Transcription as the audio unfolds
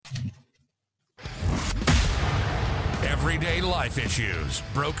Everyday life issues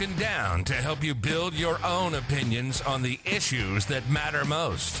broken down to help you build your own opinions on the issues that matter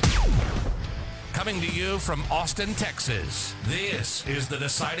most. Coming to you from Austin, Texas, this is The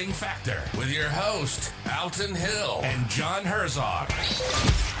Deciding Factor with your host, Alton Hill and John Herzog.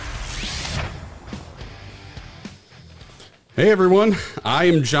 Hey everyone, I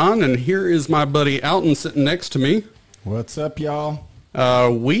am John, and here is my buddy Alton sitting next to me. What's up, y'all?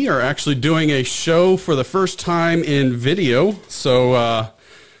 We are actually doing a show for the first time in video, so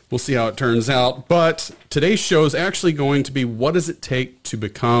we'll see how it turns out. But today's show is actually going to be what does it take to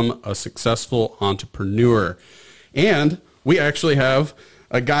become a successful entrepreneur? And we actually have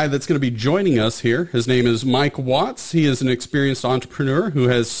a guy that's going to be joining us here. His name is Mike Watts. He is an experienced entrepreneur who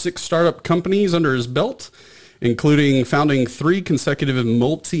has 6 startup companies under his belt, including founding 3 consecutive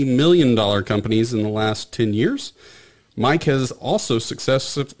multi-million-dollar companies in the last 10 years. Mike has also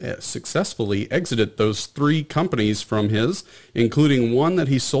successfully exited those 3 companies from his, including one that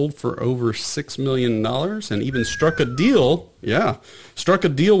he sold for over $6 million, and even struck a deal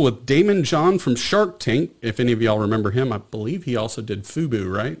with Damon John from Shark Tank. If any of y'all remember him, I believe he also did FUBU,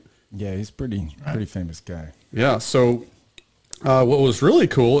 right? Yeah, he's pretty famous guy. Yeah, so what was really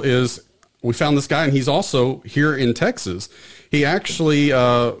cool is we found this guy, and he's also here in Texas. He actually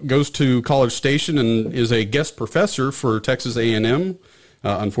goes to College Station and is a guest professor for Texas A&M.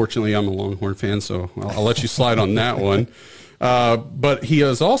 Unfortunately, I'm a Longhorn fan, so I'll let you slide on that one. But he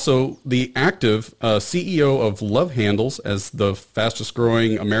is also the active CEO of Love Handles as the fastest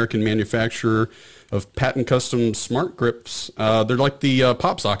growing American manufacturer of patent custom smart grips. They're like the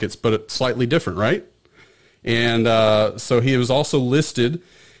pop sockets, but it's slightly different, right? And so he was also listed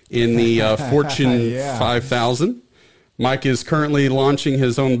in the Fortune 5000. Mike is currently launching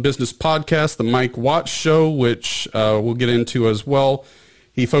his own business podcast, The Mike Watts Show, which we'll get into as well.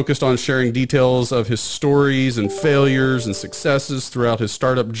 He focused on sharing details of his stories and failures and successes throughout his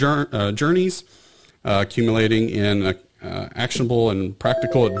startup journeys, accumulating in actionable and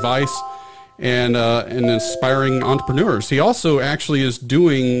practical advice and inspiring entrepreneurs. He also actually is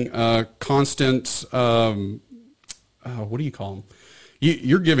doing constant, what do you call them?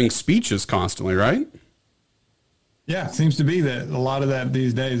 You're giving speeches constantly, right? Yeah, it seems to be that a lot of that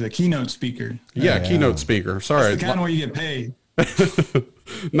these days, a keynote speaker. Yeah, keynote speaker. Sorry. That's the kind of where you get paid.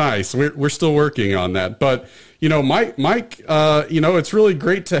 Nice. We're still working on that. But, Mike, it's really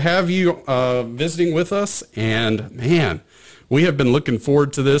great to have you visiting with us. And, man, we have been looking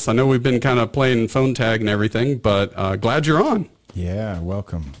forward to this. I know we've been kind of playing phone tag and everything, but glad you're on. Yeah,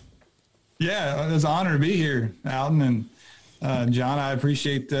 welcome. Yeah, it's an honor to be here, Alton. And John, I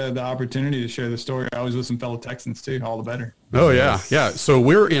appreciate the opportunity to share the story. I always with some fellow Texans, too. All the better. Oh, yeah. Yeah. So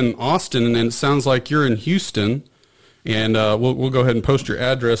we're in Austin, and it sounds like you're in Houston. And we'll go ahead and post your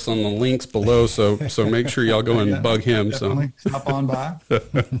address on the links below, so make sure y'all go and bug him. Definitely. So stop on by.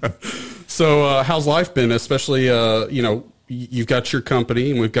 So how's life been? Especially, you've got your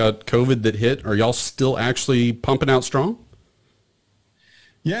company, and we've got COVID that hit. Are y'all still actually pumping out strong?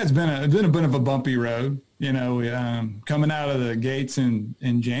 Yeah, it's been a bit of a bumpy road. Coming out of the gates in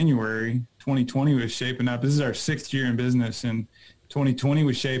January, 2020 was shaping up. This is our 6th year in business, and 2020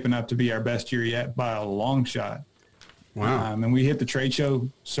 was shaping up to be our best year yet by a long shot. Wow. And we hit the trade show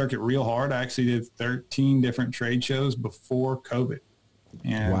circuit real hard. I actually did 13 different trade shows before COVID.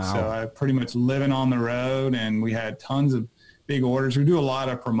 And so I pretty much living on the road, and we had tons of big orders. We do a lot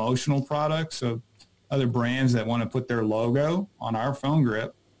of promotional products, so other brands that want to put their logo on our phone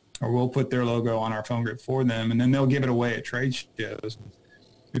grip, or we'll put their logo on our phone grip for them, and then they'll give it away at trade shows.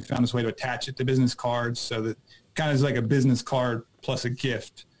 We found this way to attach it to business cards so that kind of is like a business card plus a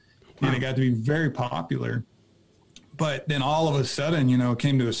gift. Wow. And it got to be very popular. But then all of a sudden, it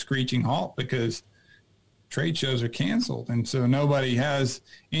came to a screeching halt because trade shows are canceled. And so nobody has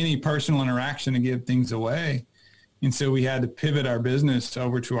any personal interaction to give things away. And so we had to pivot our business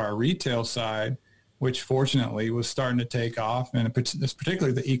over to our retail side, which fortunately was starting to take off. And it's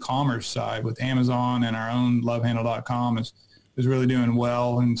particularly the e-commerce side with Amazon, and our own lovehandle.com is really doing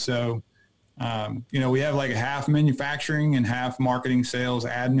well. And so, we have like a half manufacturing and half marketing, sales,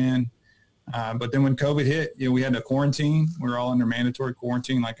 admin. But then when COVID hit, we had to quarantine. We were all under mandatory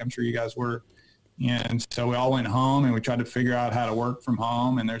quarantine, like I'm sure you guys were. And so we all went home, and we tried to figure out how to work from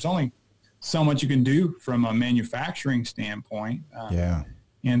home. And there's only so much you can do from a manufacturing standpoint.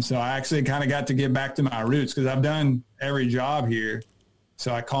 And so I actually kind of got to get back to my roots because I've done every job here.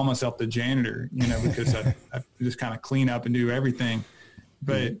 So I call myself the janitor, because I just kind of clean up and do everything.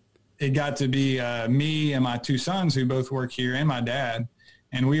 But it got to be me and my 2 sons who both work here, and my dad.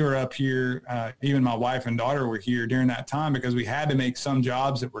 And we were up here, even my wife and daughter were here during that time because we had to make some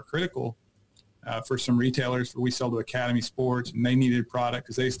jobs that were critical for some retailers. We sell to Academy Sports, and they needed product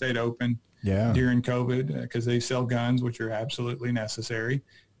because they stayed open during COVID because they sell guns, which are absolutely necessary.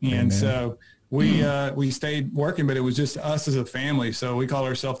 And so we stayed working, but it was just us as a family. So we call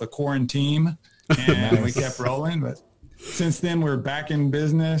ourselves the quarantine, and we kept rolling. But since then, we're back in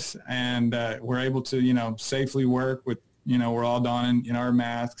business, and we're able to, safely work with, we're all donning, our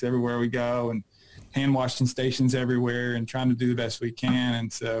masks everywhere we go, and hand washing stations everywhere, and trying to do the best we can.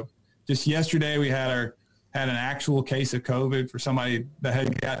 And so just yesterday, we had an actual case of COVID for somebody that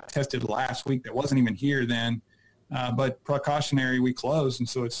had got tested last week that wasn't even here then. But precautionary, we closed, and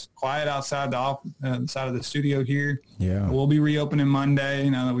so it's quiet outside the side of the studio here. Yeah, we'll be reopening Monday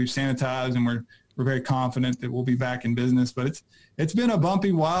now that we've sanitized, and we're very confident that we'll be back in business. But it's been a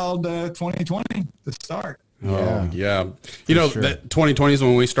bumpy, wild 2020 to start. Oh yeah, that 2020 is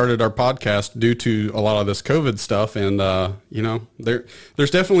when we started our podcast due to a lot of this COVID stuff, and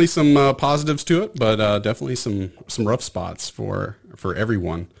there's definitely some positives to it, but definitely some rough spots for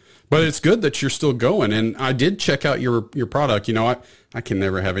everyone. But it's good that you're still going. And I did check out your product. I can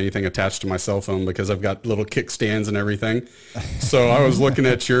never have anything attached to my cell phone because I've got little kickstands and everything. So I was looking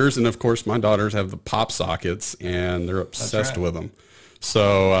at yours, and of course my daughters have the pop sockets, and they're obsessed with them.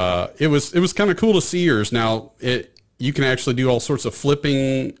 So it was kind of cool to see yours. Now you can actually do all sorts of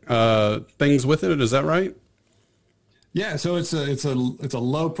flipping things with it. Is that right? Yeah, so it's a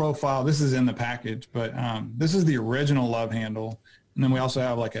low profile. This is in the package, but this is the original love handle. And then we also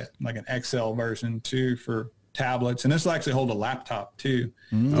have like an XL version too for tablets, and this will actually hold a laptop too.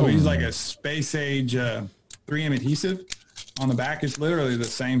 So we use like a space age 3M adhesive on the back. It's literally the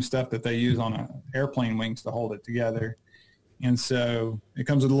same stuff that they use on airplane wings to hold it together. And so it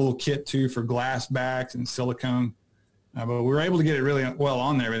comes with a little kit too for glass backs and silicone. But we were able to get it really well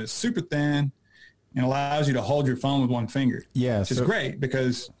on there, but it's super thin and allows you to hold your phone with one finger. Yeah, which is great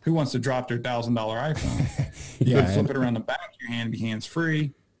because who wants to drop their $1,000 iPhone? You can flip it around the back of your hand, be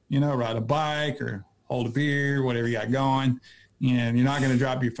hands-free, ride a bike or hold a beer, whatever you got going. And you're not going to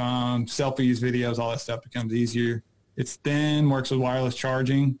drop your phone. Selfies, videos, all that stuff becomes easier. It's thin, works with wireless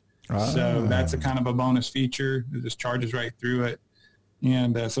charging. So that's a kind of a bonus feature. It just charges right through it.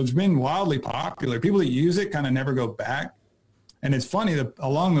 And so it's been wildly popular. People that use it kind of never go back. And it's funny that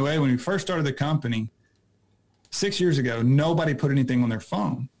along the way, when we first started the company 6 years ago, nobody put anything on their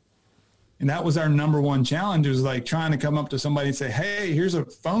phone. And that was our number one challenge. It was like trying to come up to somebody and say, hey, here's a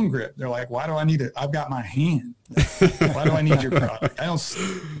phone grip. They're like, why do I need it? I've got my hand. Why do I need your product?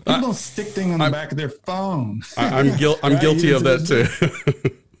 People don't stick things on the back of their phone. I'm guilty of that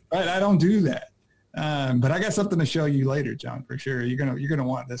too. Right, I don't do that. But I got something to show you later, John, for sure. You're gonna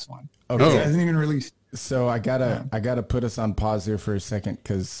want this one. Okay. It hasn't even released. So I gotta put us on pause here for a second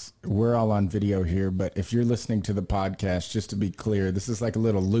because we're all on video here. But if you're listening to the podcast, just to be clear, this is like a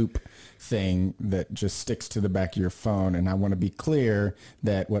little loop thing that just sticks to the back of your phone. And I want to be clear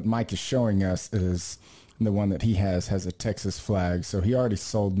that what Mike is showing us is the one that he has a Texas flag. So he already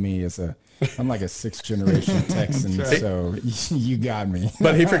sold me I'm like a 6th generation Texan, right. So you got me.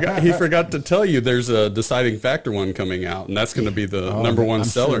 But he forgot to tell you there's a deciding factor one coming out, and that's going to be the number one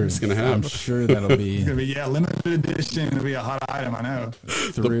seller he's going to have. I'm sure that'll be. It's going to be limited edition. It'll be a hot item, I know.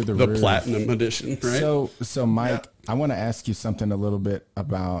 Through the roof. Platinum edition, right? So Mike, I want to ask you something a little bit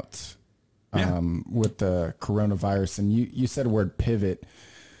about with the coronavirus, and you said the word pivot,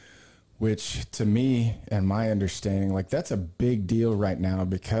 which to me and my understanding, like that's a big deal right now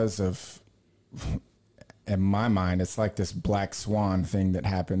because of, in my mind, it's like this black swan thing that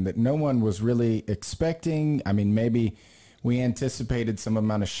happened that no one was really expecting. I mean, maybe we anticipated some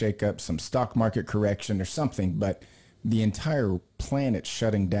amount of shakeup, some stock market correction or something, but the entire planet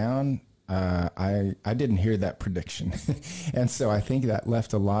shutting down, I didn't hear that prediction. And so I think that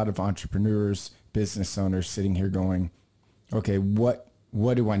left a lot of entrepreneurs, business owners sitting here going, okay, what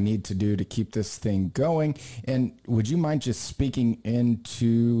do I need to do to keep this thing going? And would you mind just speaking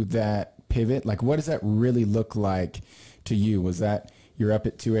into that pivot? Like, what does that really look like to you? Was that you're up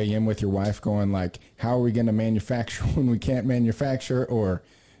at 2 a.m. with your wife going like, how are we going to manufacture when we can't manufacture? Or,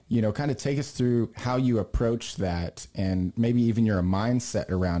 kind of take us through how you approach that and maybe even your mindset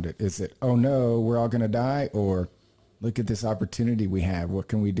around it. Is it, oh no, we're all going to die? Or look at this opportunity we have. What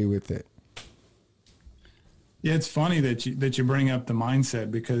can we do with it? Yeah, it's funny that you bring up the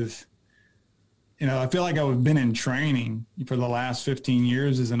mindset because, I feel like I've been in training for the last 15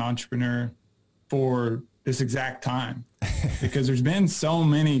 years as an entrepreneur for this exact time because there's been so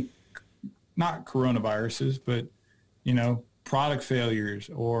many, not coronaviruses, but, product failures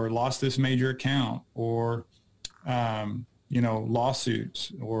or lost this major account or,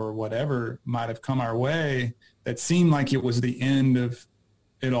 lawsuits or whatever might have come our way that seemed like it was the end of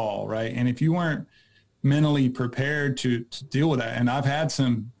it all, right? And if you weren't mentally prepared to deal with that, and I've had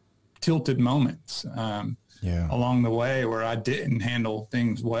some tilted moments along the way where I didn't handle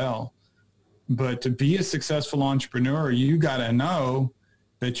things well. But to be a successful entrepreneur, you got to know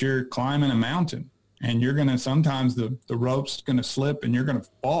that you're climbing a mountain, and you're going to, sometimes the rope's going to slip and you're going to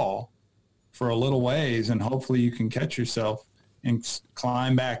fall for a little ways, and hopefully you can catch yourself and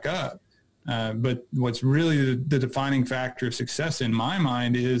climb back up. But what's really the defining factor of success in my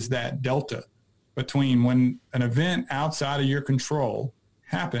mind is that delta between when an event outside of your control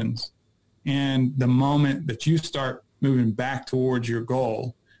happens and the moment that you start moving back towards your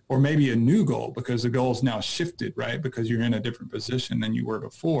goal, or maybe a new goal because the goal's now shifted, right? Because you're in a different position than you were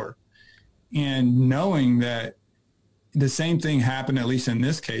before. And knowing that the same thing happened, at least in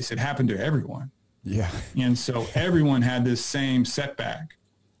this case, it happened to everyone. Yeah. And so everyone had this same setback.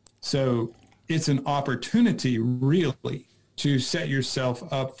 So it's an opportunity really to set yourself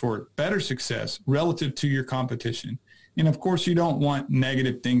up for better success relative to your competition. And of course, you don't want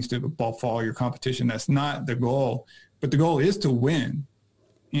negative things to befall your competition. That's not the goal, but the goal is to win.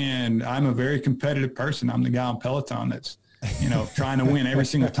 And I'm a very competitive person. I'm the guy on Peloton that's, trying to win every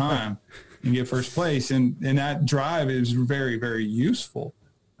single time and get first place. And that drive is very, very useful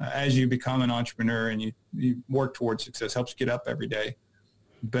as you become an entrepreneur and you work towards success, helps you get up every day.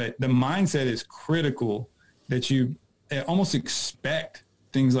 But the mindset is critical, that you almost expect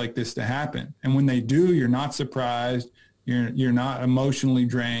things like this to happen. And when they do, you're not surprised. You're not emotionally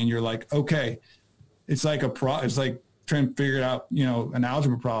drained. You're like, okay, it's like it's like trying to figure out, an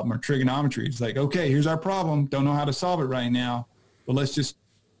algebra problem or trigonometry. It's like, okay, here's our problem. Don't know how to solve it right now, but let's just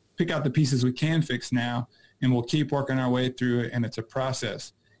pick out the pieces we can fix now, and we'll keep working our way through it. And it's a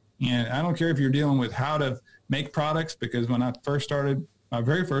process. And I don't care if you're dealing with how to make products, because when I first started, my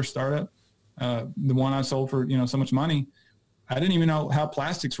very first startup, the one I sold for, so much money, I didn't even know how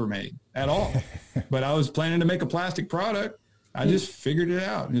plastics were made at all, but I was planning to make a plastic product. I just figured it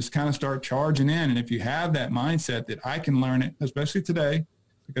out and just kind of start charging in. And if you have that mindset that I can learn it, especially today,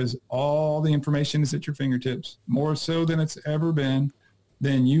 because all the information is at your fingertips, more so than it's ever been,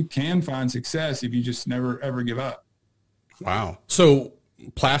 then you can find success if you just never, ever give up. Wow. So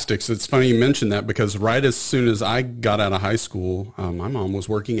plastics, it's funny you mentioned that, because right as soon as I got out of high school, my mom was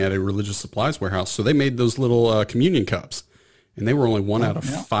working at a religious supplies warehouse. So they made those little communion cups, and they were only one out of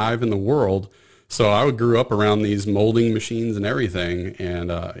 5 in the world. So I grew up around these molding machines and everything, and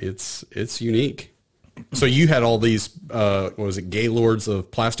it's unique. So you had all these, what was it, gaylords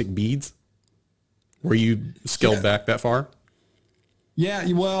of plastic beads? Were you scaled back that far? Yeah,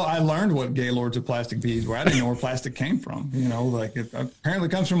 well, I learned what gaylords of plastic beads were. I didn't know where plastic came from. Like it apparently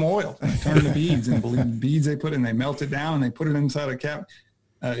comes from oil. Turned to beads, and believe beads they put in, they melt it down and they put it inside a cap.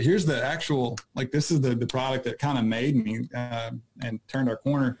 Here's the actual, this is the product that kind of made me and turned our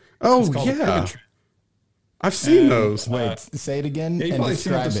corner. Oh, yeah. I've seen those. Wait, say it again. Yeah, you and probably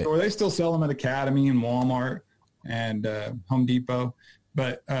seen it at the describe store. They still sell them at Academy and Walmart and Home Depot,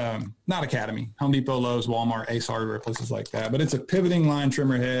 but not Academy. Home Depot, Lowe's, Walmart, Ace Hardware, places like that. But it's a pivoting line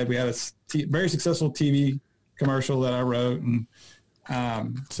trimmer head. We had a very successful TV commercial that I wrote, and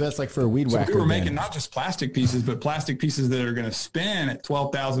so that's like for a weed whacker. We were making not just plastic pieces, but plastic pieces that are going to spin at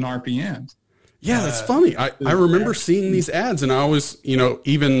 12,000 RPMs. Yeah, that's funny. I remember seeing these ads, and I was,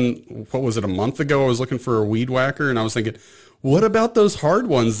 even, what was it, a month ago, I was looking for a weed whacker, and I was thinking, what about those hard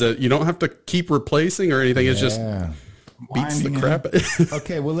ones that you don't have to keep replacing or anything? It's just beats the crap.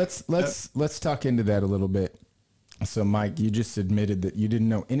 Okay, well, let's talk into that a little bit. So, Mike, you just admitted that you didn't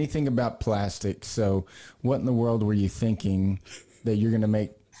know anything about plastic. So what in the world were you thinking that you're going to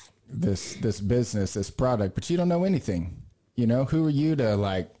make this business, this product, but you don't know anything? Who are you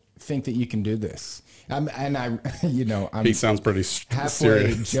to think that you can do this? I'm he sounds pretty halfway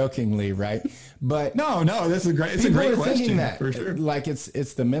serious. Jokingly, right? But no, that's a great. It's a great question. That, for sure.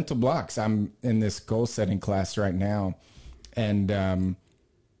 It's the mental blocks. I'm in this goal setting class right now, and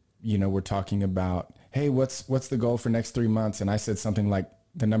we're talking about, hey, what's the goal for next 3 months? And I said something like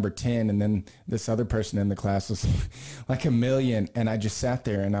the number 10, and then this other person in the class was like 1 million, and I just sat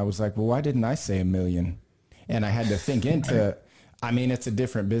there and I was like, well, why didn't I say 1 million? And I had to think into. I mean, it's a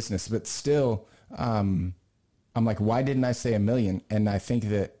different business, but still, I'm like, why didn't I say 1 million? And I think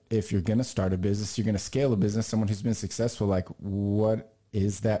that if you're going to start a business, you're going to scale a business, someone who's been successful, what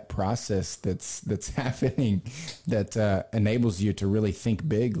is that process that's happening that enables you to really think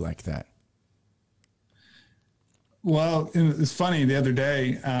big like that? Well, it's funny. The other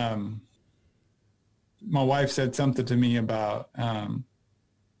day, my wife said something to me about,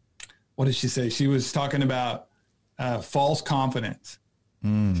 what did she say? She was talking about false confidence.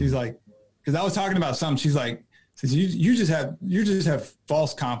 She's like, because I was talking about something. She's like, says, you just have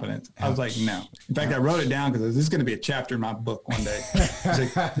false confidence. I was like, no. In fact, I wrote it down because this is going to be a chapter in my book one day.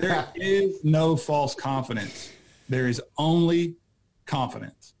 Like, there is no false confidence. There is only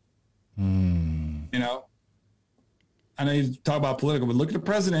confidence. You know, I know you talk about political, but look at the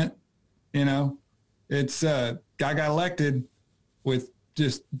president. You know, it's guy got elected with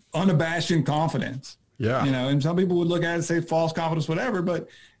just unabashed confidence. Yeah. You know, and some people would look at it and say false confidence, whatever, but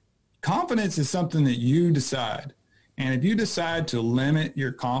confidence is something that you decide. And if you decide to limit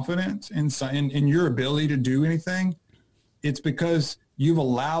your confidence in your ability to do anything, it's because you've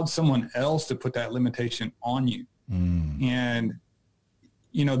allowed someone else to put that limitation on you. And,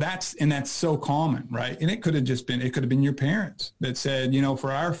 you know, that's so common, right? And it could have been your parents that said, you know,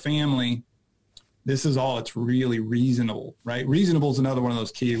 for our family, this is all it's really reasonable, right? Reasonable is another one of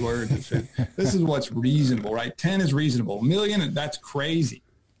those key words. This is what's reasonable, right? 10 is reasonable. A million, that's crazy.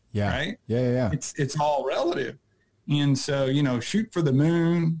 Yeah. Right? Yeah. It's all relative. And so, you know, shoot for the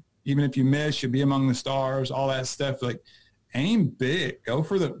moon. Even if you miss, you'll be among the stars, all that stuff. Like, aim big. Go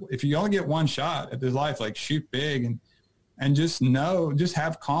for if you only get one shot at this life, like, shoot big and just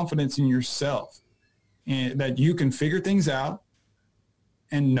have confidence in yourself and that you can figure things out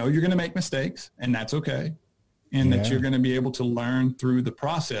and know you're going to make mistakes, and that's okay. And that you're going to be able to learn through the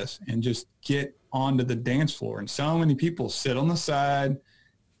process and just get onto the dance floor. And so many people sit on the side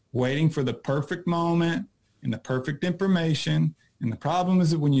waiting for the perfect moment and the perfect information. And the problem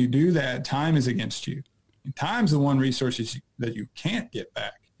is that when you do that, time is against you. And time's the one resource that you can't get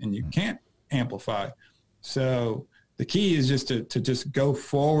back and you can't amplify. So the key is just to just go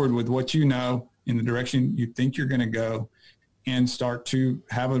forward with what you know in the direction you think you're going to go, and start to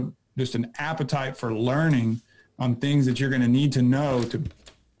have just an appetite for learning on things that you're going to need to know to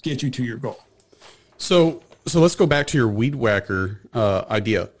get you to your goal. So let's go back to your weed whacker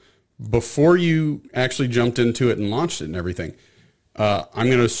idea. Before you actually jumped into it and launched it and everything, I'm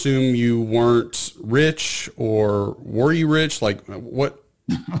going to assume you weren't rich, or were you rich? Like, what?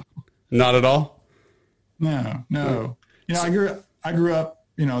 Not at all? No. You know, I grew up,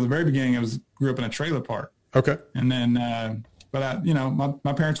 you know, the very beginning, grew up in a trailer park. Okay. And then,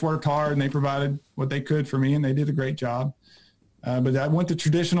 my parents worked hard and they provided what they could for me, and they did a great job. But I went the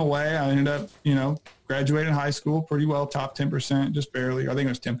traditional way. I ended up, you know, graduated high school pretty well, top 10%, just barely. I think it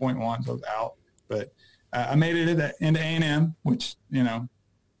was 10.1, so I was out. But I made it into A&M, which, you know,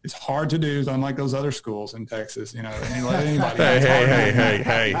 it's hard to do, unlike those other schools in Texas. You know, anybody.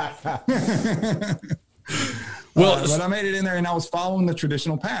 Hey. Well, but I made it in there, and I was following the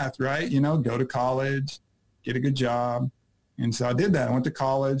traditional path, right? You know, go to college, get a good job. And so I did that. I went to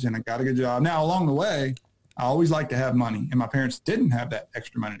college and I got a good job. Now, along the way, I always liked to have money, and my parents didn't have that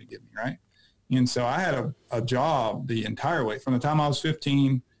extra money to give me, right? And so I had a job the entire way from the time I was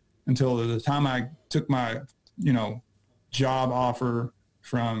 15 until the time I took my, you know, job offer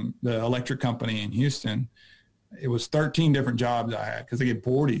from the electric company in Houston. It was 13 different jobs I had because I get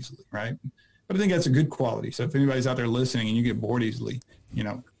bored easily, right? But I think that's a good quality. So if anybody's out there listening and you get bored easily, you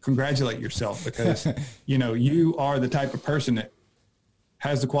know, congratulate yourself, because, you know, you are the type of person that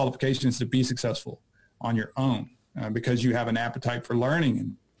has the qualifications to be successful on your own, because you have an appetite for learning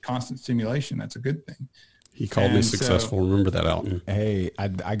and constant stimulation. That's a good thing. He called me successful. Remember that, Alton. Hey,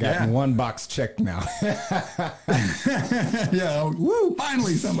 I got one box checked now. Yeah. Woo.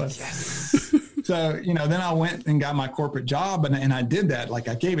 Finally somebody. Yes. So, you know, then I went and got my corporate job, and I did that. Like,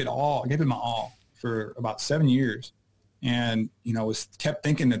 I gave it my all for about 7 years. And, you know, kept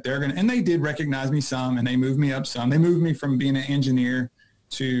thinking that and they did recognize me some, and they moved me up some. They moved me from being an engineer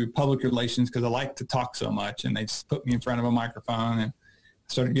to public relations because I like to talk so much, and they just put me in front of a microphone and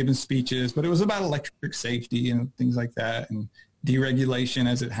started giving speeches. But it was about electric safety and things like that, and deregulation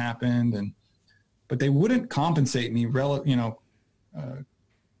as it happened. But they wouldn't compensate me,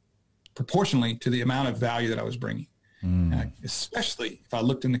 proportionally to the amount of value that I was bringing, especially if I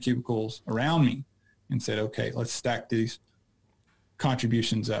looked in the cubicles around me and said, okay, let's stack these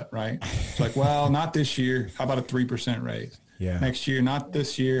contributions up, right? It's like, well, not this year. How about a 3% raise? Yeah. Next year, not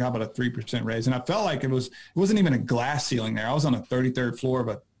this year. How about a 3% raise? And I felt like it wasn't even a glass ceiling there. I was on a 33rd floor of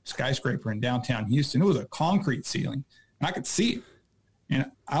a skyscraper in downtown Houston. It was a concrete ceiling, and I could see it.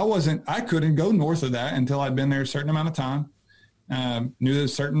 And I couldn't go north of that until I'd been there a certain amount of time, knew a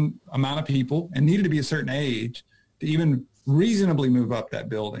certain amount of people, and needed to be a certain age to even reasonably move up that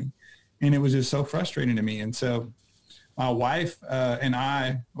building. And it was just so frustrating to me. And so my wife and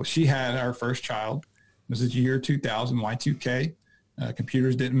I, she had our first child. It was the year 2000, Y2K.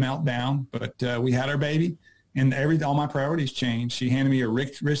 Computers didn't melt down, but we had our baby, and all my priorities changed. She handed me a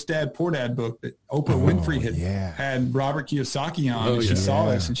Rich Dad, Poor Dad book that Oprah Winfrey had Robert Kiyosaki on. And she saw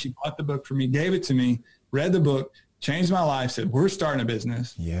this, and she bought the book for me, gave it to me, read the book, changed my life, said, we're starting a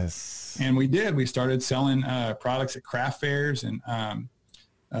business. Yes. And we did. We started selling products at craft fairs. And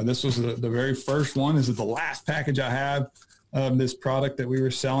this was the very first one. This is the last package I have of this product that we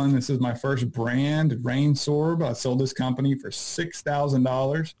were selling. This is my first brand, Rain Sorb. I sold this company for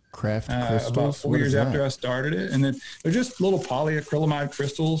 $6,000. Craft crystals? About 4 years after I started it. And then they're just little polyacrylamide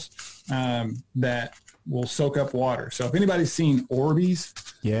crystals that will soak up water. So if anybody's seen Orbeez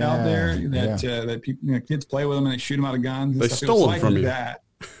out there that people, kids play with them and they shoot them out of guns. And they stuff, stole them from you. That.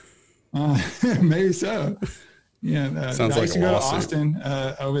 Maybe so. Yeah. Sounds I like used to a go to lawsuit. Austin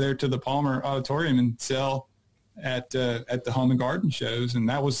over there to the Palmer Auditorium and sell at the home and garden shows. And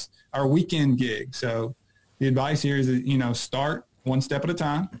that was our weekend gig. So the advice here is that, start one step at a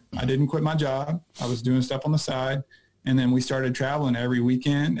time. I didn't quit my job. I was doing stuff on the side. And then we started traveling every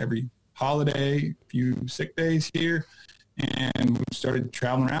weekend, every holiday, a few sick days here. And we started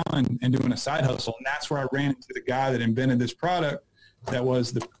traveling around and doing a side hustle. And that's where I ran into the guy that invented this product that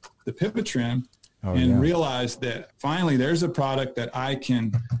was the pivot trim. Realized that finally there's a product that I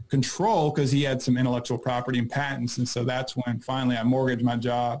can control because he had some intellectual property and patents. And so that's when finally I mortgaged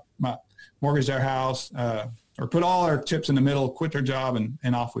mortgaged our house, or put all our chips in the middle, quit our job,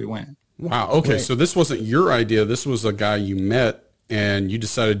 and off we went. Wow. Okay. So this wasn't your idea. This was a guy you met and you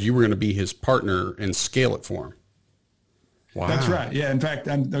decided you were going to be his partner and scale it for him. Wow. That's right. Yeah. In fact,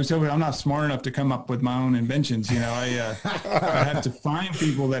 I'm not smart enough to come up with my own inventions. I have to find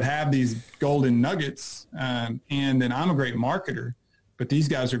people that have these golden nuggets. And then I'm a great marketer, but these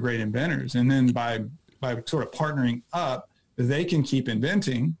guys are great inventors. And then by sort of partnering up, they can keep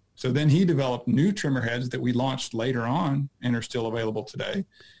inventing. So then he developed new trimmer heads that we launched later on and are still available today.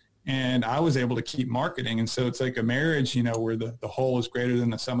 And I was able to keep marketing. And so it's like a marriage, where the whole is greater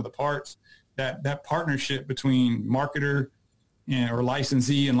than the sum of the parts. That partnership between marketer or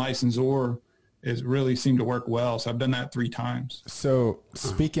licensee and licensor is really seemed to work well. So I've done that 3 times. So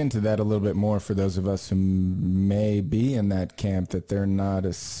speak into that a little bit more for those of us who may be in that camp, that they're not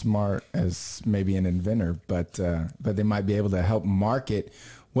as smart as maybe an inventor, but they might be able to help market.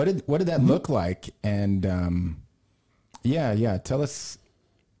 What did that look like? And tell us,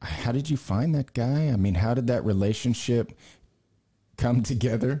 how did you find that guy? I mean, how did that relationship come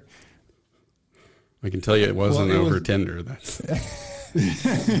together? I can tell you it wasn't over Tinder. That's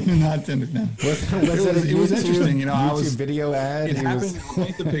not Tinder. No. It was interesting. YouTube video ad. It happened. I'll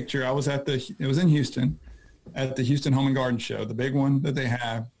paint the picture. I was it was in Houston at the Houston Home and Garden Show, the big one that they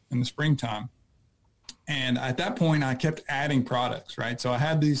have in the springtime. And at that point, I kept adding products, right? So I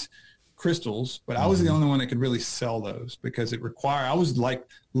had these crystals, but I was the only one that could really sell those because I was like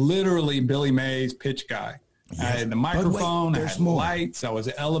literally Billy Mays pitch guy. Yes. I had the microphone, I had lights, I was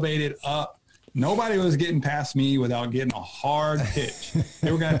elevated up. Nobody was getting past me without getting a hard pitch.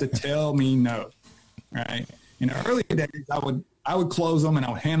 They were going to have to tell me no, right? In the early days, I would close them and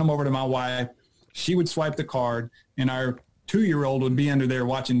I would hand them over to my wife. She would swipe the card, and our 2-year-old would be under there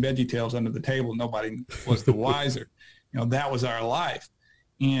watching VeggieTales under the table. Nobody was the wiser. That was our life.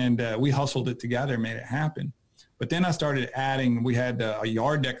 And we hustled it together, made it happen. But then I started adding, we had a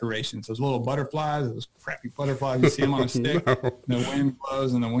yard decorations, those little butterflies, those crappy butterflies, you see them on a stick, The wind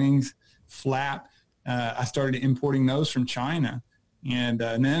blows and the wings flap. I started importing those from China. And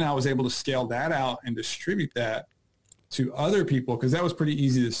then I was able to scale that out and distribute that to other people because that was pretty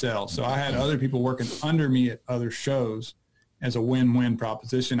easy to sell. So I had other people working under me at other shows as a win-win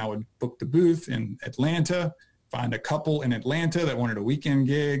proposition. I would book the booth in Atlanta, find a couple in Atlanta that wanted a weekend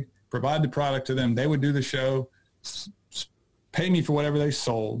gig, provide the product to them. They would do the show, pay me for whatever they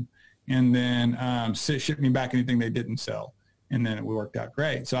sold, and then ship me back anything they didn't sell. And then it worked out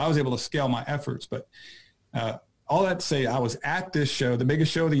great. So I was able to scale my efforts. But all that to say, I was at this show, the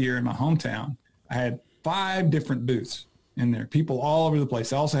biggest show of the year in my hometown. I had 5 different booths in there, people all over the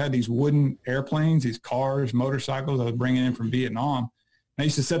place. I also had these wooden airplanes, these cars, motorcycles I was bringing in from Vietnam. I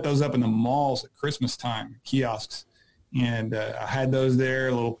used to set those up in the malls at Christmas time, kiosks. And I had those there,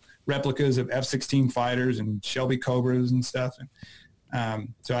 little replicas of F-16 fighters and Shelby Cobras and stuff.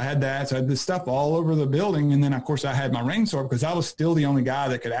 And so I had that. So I had this stuff all over the building. And then, of course, I had my Rain Sorb because I was still the only guy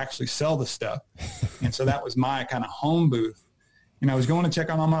that could actually sell the stuff. And so that was my kind of home booth. And I was going to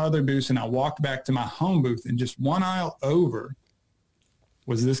check on all my other booths, and I walked back to my home booth, and just one aisle over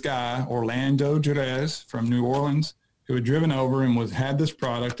was this guy, Orlando Jerez from New Orleans, who had driven over and had this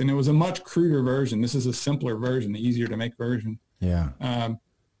product. And it was a much cruder version. This is a simpler version, the easier to make version. Yeah.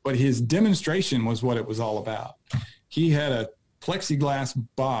 But his demonstration was what it was all about. He had a plexiglass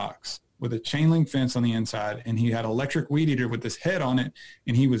box with a chain link fence on the inside, and he had an electric weed eater with this head on it,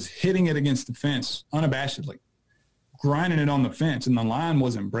 and he was hitting it against the fence unabashedly, grinding it on the fence, and the line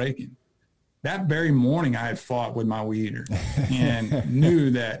wasn't breaking. that very morning I had fought with my weed eater and knew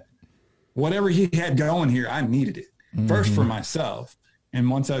that whatever he had going here, I needed it first for myself. And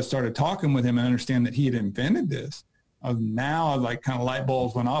once I started talking with him and understand that he had invented this, now like kind of light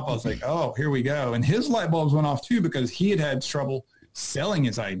bulbs went off. I was like, oh, here we go. And his light bulbs went off too, because he had trouble selling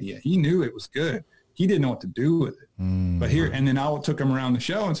his idea. He knew it was good. He didn't know what to do with it. But here, and then I took him around the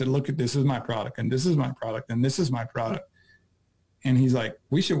show and said, look at, this is my product, and this is my product, and this is my product. And he's like,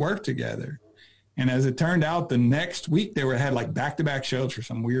 we should work together. And as it turned out, the next week they had like back-to-back shows for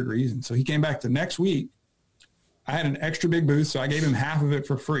some weird reason. So he came back the next week. I had an extra big booth, so I gave him half of it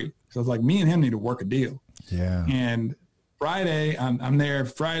for free. So I was like, me and him need to work a deal. Yeah. And Friday, I'm there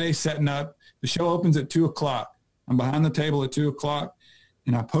Friday setting up. The show opens at 2:00. I'm behind the table at 2:00,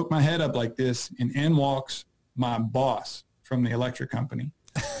 and I poke my head up like this, and in walks my boss from the electric company.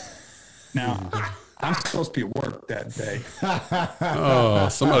 Now, I'm supposed to be at work that day. Oh,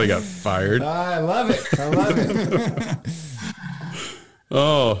 somebody got fired. I love it. I love it.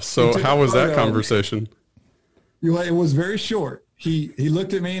 Oh, so how was that conversation? It was very short. He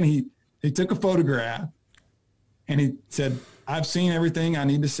looked at me and he took a photograph and he said, I've seen everything I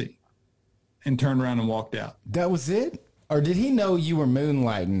need to see, and turned around and walked out. That was it? Or did he know you were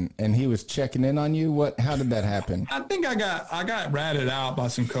moonlighting and he was checking in on you? How did that happen? I think I got ratted out by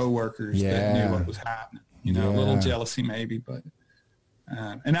some coworkers that knew what was happening. A little jealousy maybe, but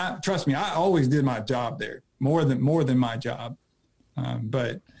and trust me, I always did my job there more than my job.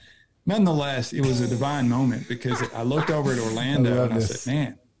 But nonetheless, it was a divine moment, because I looked over at Orlando and I said,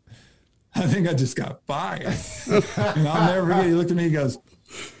 man, I think I just got fired. And I'll never forget, he looked at me, he goes,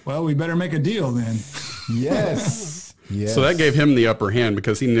 well, we better make a deal then. Yes. Yes. So that gave him the upper hand,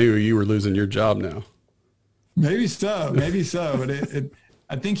 because he knew you were losing your job now. Maybe so. But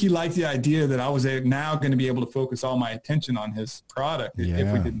I think he liked the idea that I was now going to be able to focus all my attention on his product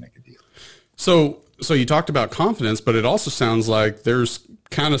if we didn't make a deal. So you talked about confidence, but it also sounds like there's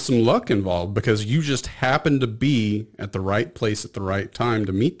kind of some luck involved, because you just happened to be at the right place at the right time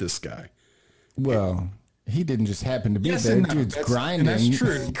to meet this guy. Well, he didn't just happen to be Yes there. and no. Dude's grinding, That's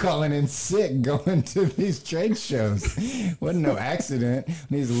true. calling in sick, going to these trade shows. Wasn't no accident. And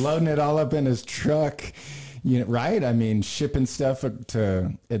he's loading it all up in his truck, right? I mean, shipping stuff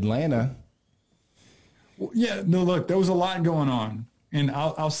to Atlanta. Well, yeah, no, look, there was a lot going on. And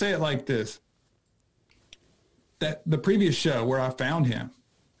I'll say it like this. That the previous show where I found him,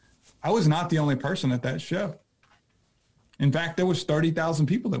 I was not the only person at that show. In fact, there was 30,000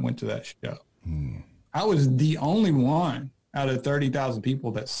 people that went to that show. I was the only one out of 30,000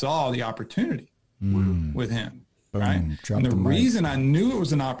 people that saw the opportunity with him. Boom, right? And the reason I knew it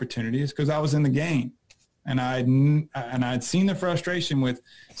was an opportunity is because I was in the game. And I'd seen the frustration with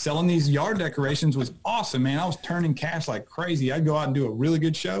selling these yard decorations was awesome, man. I was turning cash like crazy. I'd go out and do a really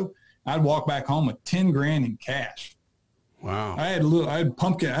good show. I'd walk back home with 10 grand in cash. Wow. I had a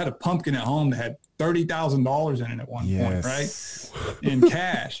pumpkin at home that had $30,000 in it at one point, right? In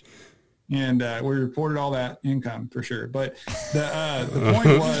cash. And we reported all that income for sure. But the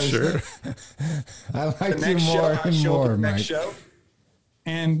point was, Sure. I like you more and more, Mike. Show,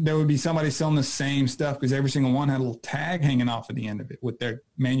 and there would be somebody selling the same stuff, because every single one had a little tag hanging off at the end of it with their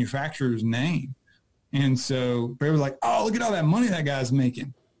manufacturer's name. And so they were like, oh, look at all that money that guy's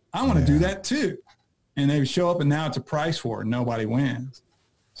making. I want to do that too. And they would show up, and now it's a price war and nobody wins.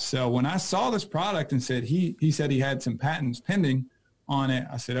 So when I saw this product and said, he said he had some patents pending on it,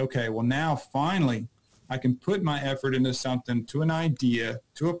 I said, okay, well now finally I can put my effort into something, to an idea,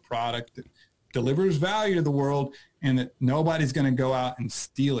 to a product that delivers value to the world, and that nobody's going to go out and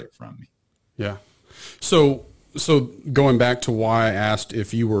steal it from me. Yeah. So going back to why I asked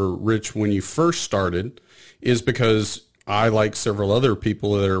if you were rich when you first started, is because I, like several other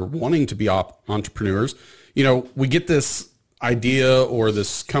people that are wanting to be entrepreneurs, we get this idea or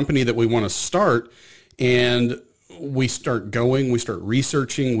this company that we want to start, and we start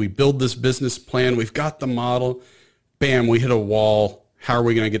researching, we build this business plan, we've got the model, bam, we hit a wall. How are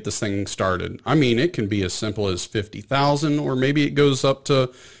we going to get this thing started? I mean, it can be as simple as 50,000, or maybe it goes up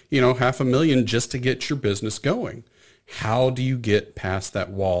to, $500,000 just to get your business going. How do you get past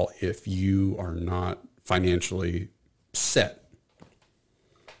that wall if you are not financially set?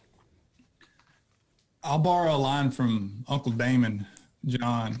 I'll borrow a line from Uncle Damon,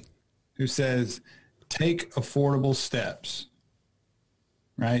 John, who says, take affordable steps,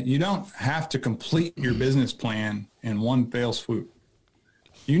 right? You don't have to complete your business plan in one fell swoop.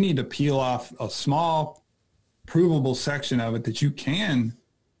 You need to peel off a small, provable section of it that you can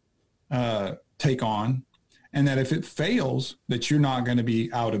take on, and that if it fails, that you're not going to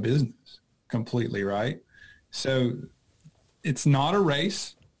be out of business completely, right? So it's not a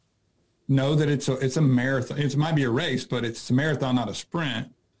race. know that it's a marathon. It might be a race, but it's a marathon, not a sprint.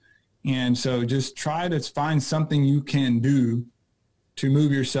 And so just try to find something you can do to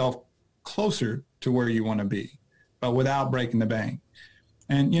move yourself closer to where you want to be, but without breaking the bank.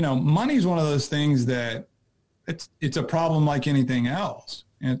 And, money is one of those things that it's a problem like anything else.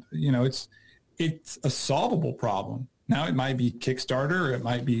 And, it's a solvable problem. Now it might be Kickstarter, or it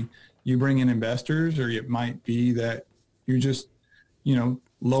might be you bring in investors, or it might be that you just,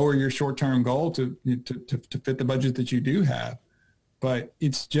 lower your short-term goal to fit the budget that you do have. But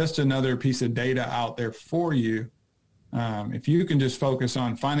it's just another piece of data out there for you. If you can just focus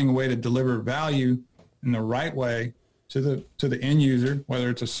on finding a way to deliver value in the right way to the end user, whether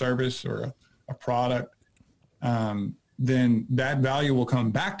it's a service or a product, then that value will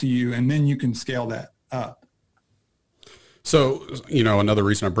come back to you, and then you can scale that up. So, another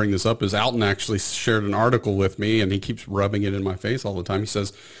reason I bring this up is Alton actually shared an article with me, and he keeps rubbing it in my face all the time. He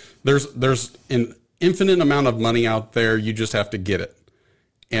says, there's an infinite amount of money out there. You just have to get it.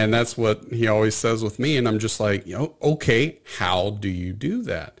 And that's what he always says with me. And I'm just like, okay, how do you do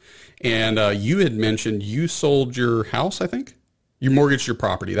that? And you had mentioned you sold your house, I think. You mortgaged your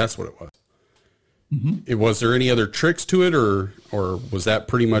property. That's what it was. Mm-hmm. Was there any other tricks to it, or was that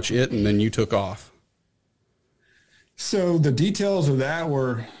pretty much it, and then you took off? So the details of that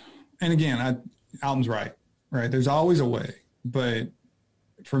were, and again, Alton's right? There's always a way. But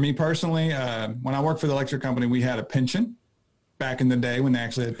for me personally, when I worked for the electric company, we had a pension back in the day when they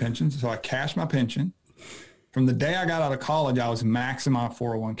actually had pensions. So I cashed my pension. From the day I got out of college, I was maxing my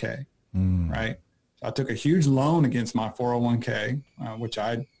 401k, right? So I took a huge loan against my 401k, which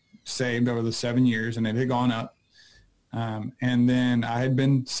I saved over the 7 years, and it had gone up. And then I had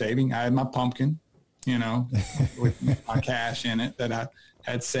been saving. I had my pumpkin, with my cash in it that I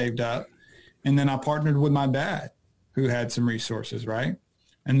had saved up. And then I partnered with my dad, who had some resources, right?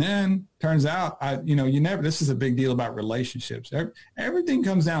 And then turns out, this is a big deal about relationships. Everything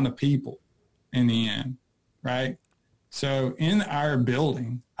comes down to people in the end, right? So in our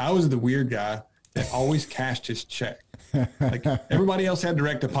building, I was the weird guy that always cashed his check. Like everybody else had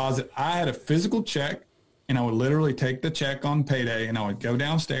direct deposit. I had a physical check, and I would literally take the check on payday, and I would go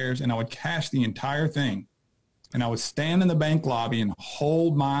downstairs and I would cash the entire thing. And I would stand in the bank lobby and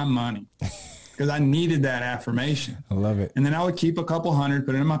hold my money because I needed that affirmation. I love it. And then I would keep a couple hundred,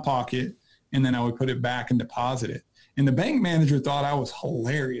 put it in my pocket, and then I would put it back and deposit it. And the bank manager thought I was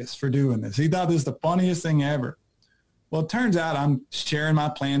hilarious for doing this. He thought this was the funniest thing ever. Well, it turns out I'm sharing my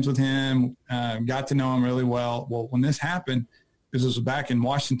plans with him, got to know him really well. Well, when this happened, this was back in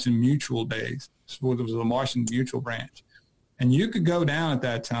Washington Mutual days. So it was a Washington Mutual branch. And you could go down at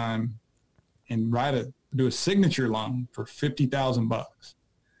that time and do a signature loan for $50,000,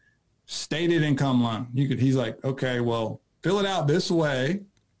 stated income loan. He's like, okay, well, fill it out this way,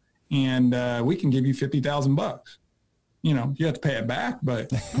 and we can give you $50,000. You have to pay it back,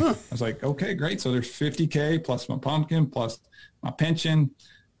 but I was like, okay, great. So there's $50K plus my pumpkin plus my pension,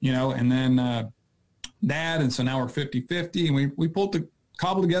 and then dad. And so now we're 50-50, and we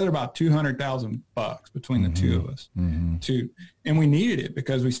cobbled together about $200,000 between the two of us. And we needed it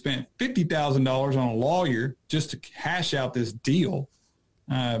because we spent $50,000 on a lawyer just to hash out this deal.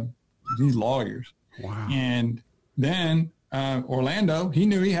 These lawyers. Wow. And then Orlando, he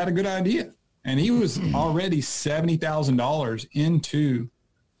knew he had a good idea, and he was already $70,000 into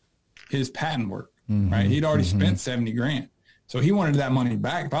his patent work, right? He'd already spent $70,000. So he wanted that money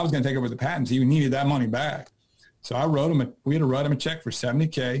back. If I was going to take over the patents, he needed that money back. So we had to write him a check for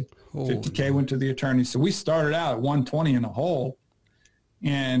 $70K. $50K went to the attorney. So we started out at $120 in the hole.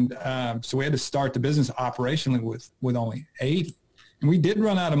 And so we had to start the business operationally with only $80. And we did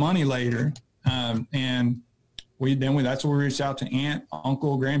run out of money later. And that's where we reached out to aunt,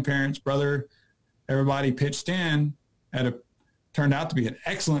 uncle, grandparents, brother. Everybody pitched in. Turned out to be an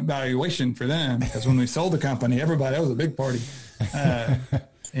excellent valuation for them, because when we sold the company, that was a big party.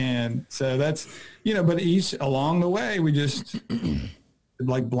 And so that's, but each along the way, we just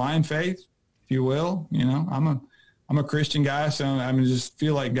like blind faith, if you will. I'm a Christian guy, so I just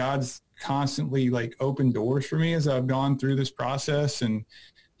feel like God's constantly like opened doors for me as I've gone through this process, and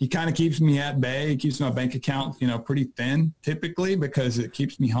he kind of keeps me at bay. He keeps my bank account, pretty thin typically, because it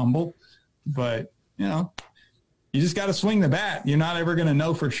keeps me humble. But, you just got to swing the bat. You're not ever going to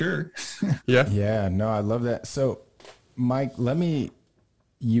know for sure. Yeah. Yeah. No, I love that. So Mike,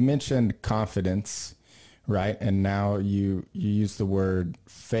 you mentioned confidence, right? And now you use the word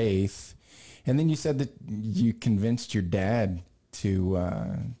faith, and then you said that you convinced your dad to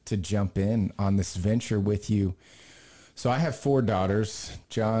jump in on this venture with you. So I have 4 daughters.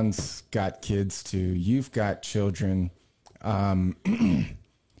 John's got kids too. You've got children.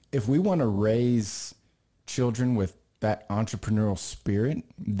 if we want to raise children with that entrepreneurial spirit,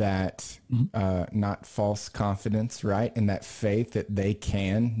 that not false confidence, right? And that faith that they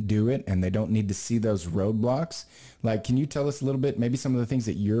can do it and they don't need to see those roadblocks. Like, can you tell us a little bit, maybe some of the things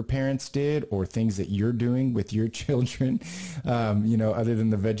that your parents did or things that you're doing with your children, other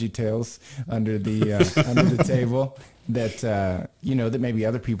than the Veggie Tales under the under the table that, that maybe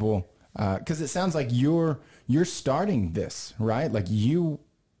other people, because it sounds like you're starting this, right? Like you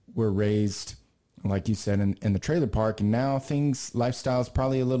were raised, like you said, in the trailer park, and now lifestyle is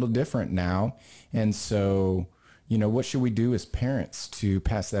probably a little different now. And so, what should we do as parents to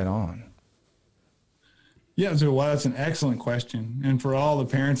pass that on? Yeah, so that's an excellent question. And for all the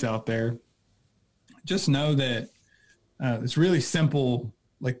parents out there, just know that it's really simple.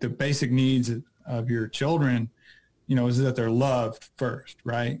 Like the basic needs of your children, is that they're loved first,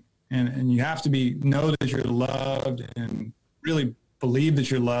 right? And you have to know that you're loved and really believe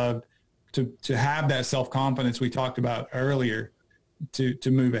that you're loved to have that self-confidence we talked about earlier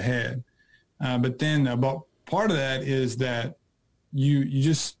to move ahead. But then about part of that is that you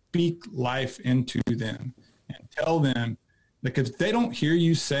just speak life into them and tell them, because if they don't hear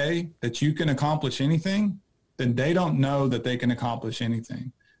you say that you can accomplish anything, then they don't know that they can accomplish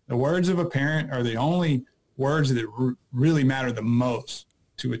anything. The words of a parent are the only words that really matter the most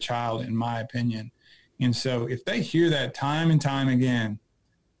to a child, in my opinion. And so if they hear that time and time again,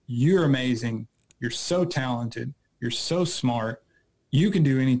 you're amazing, you're so talented, you're so smart, you can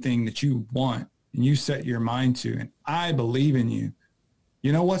do anything that you want and you set your mind to, and I believe in you,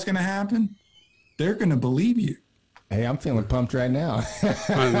 you know what's going to happen? They're going to believe you. Hey, I'm feeling pumped right now.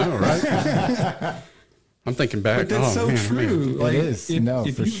 I know, right? I'm thinking back. But that's true. Like, it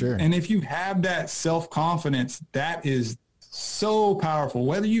is. For sure. And if you have that self-confidence, that is so powerful.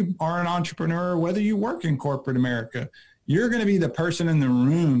 Whether you are an entrepreneur, whether you work in corporate America, you're going to be the person in the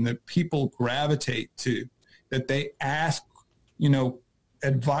room that people gravitate to, that they ask,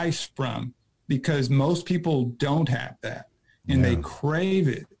 advice from, because most people don't have that and they crave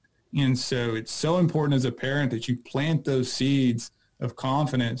it. And so it's so important as a parent that you plant those seeds of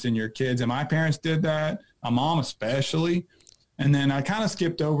confidence in your kids. And my parents did that, my mom especially. And then I kind of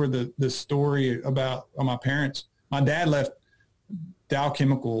skipped over the story about my parents. My dad left Dow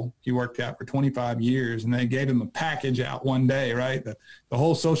Chemical. He worked out for 25 years, and they gave him a package out one day, right? The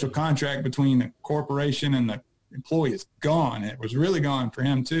whole social contract between the corporation and the employee is gone. It was really gone for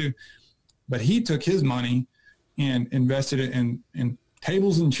him too. But he took his money and invested it in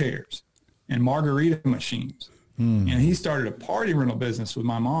tables and chairs and margarita machines. And he started a party rental business with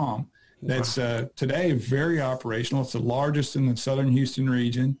my mom that's today very operational. It's the largest in the southern Houston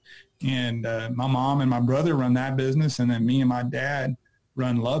region. And my mom and my brother run that business, and then me and my dad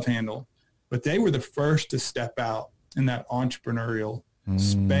run Love Handle. But they were the first to step out in that entrepreneurial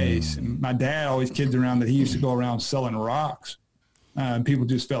space. And my dad always kids around that he used to go around selling rocks. People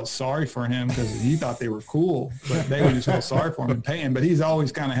just felt sorry for him because he thought they were cool, but they would just feel sorry for him and pay him. But he's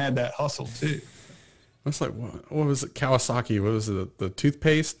always kind of had that hustle too. That's like, what was it? Kawasaki. What was it? The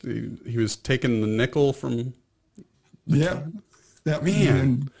toothpaste? He was taking the nickel from. Yeah. That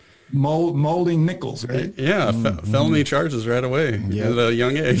man. Molding nickels, right? Yeah. Felony charges right away at a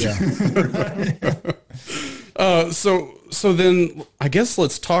young age. Yeah. So then I guess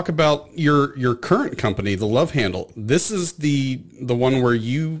let's talk about your current company, the Love Handle. This is the one where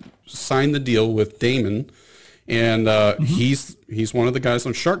you signed the deal with Damon. And he's one of the guys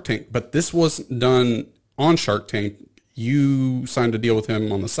on Shark Tank, but this wasn't done on Shark Tank. You signed a deal with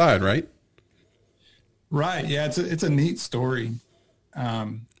him on the side, right? Right. Yeah, it's a neat story.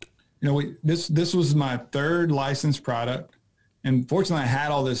 This was my third licensed product, and fortunately, I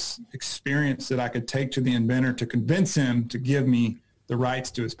had all this experience that I could take to the inventor to convince him to give me the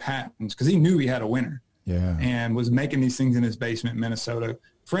rights to his patents, because he knew he had a winner. Yeah. And was making these things in his basement in Minnesota.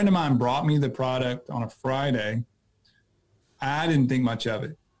 A friend of mine brought me the product on a Friday. I didn't think much of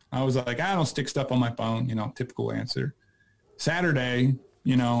it. I was like, I don't stick stuff on my phone, typical answer. Saturday,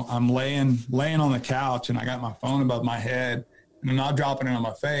 I'm laying on the couch, and I got my phone above my head, and I'm not dropping it on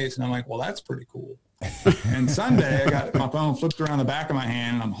my face. And I'm like, well, that's pretty cool. And Sunday, I got my phone flipped around the back of my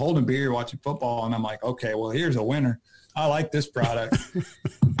hand, and I'm holding beer, watching football. And I'm like, okay, well, here's a winner. I like this product.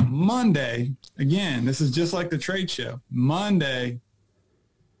 Monday, again, this is just like the trade show. Monday,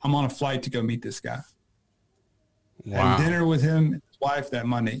 I'm on a flight to go meet this guy. Wow. Had dinner with him and his wife that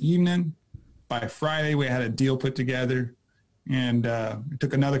Monday evening. By Friday, we had a deal put together, and it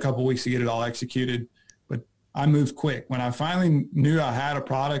took another couple of weeks to get it all executed. But I moved quick. When I finally knew I had a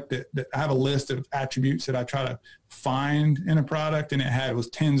product that I have a list of attributes that I try to find in a product, and it was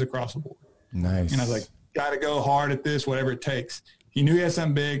 10s across the board. Nice. And I was like, got to go hard at this, whatever it takes. he knew he had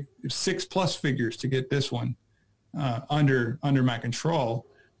something big, 6+ figures to get this one under my control.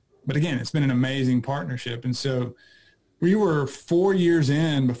 But again, it's been an amazing partnership. And so we were 4 years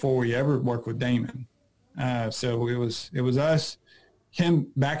in before we ever worked with Damon. So it was us, him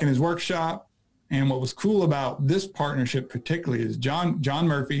back in his workshop. And what was cool about this partnership particularly is John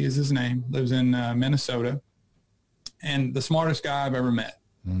Murphy is his name, lives in Minnesota, and the smartest guy I've ever met.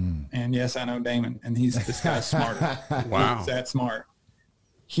 And yes, I know Damon, and this guy's smart. Wow. He's that smart.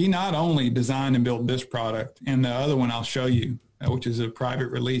 He not only designed and built this product, and the other one I'll show you, which is a private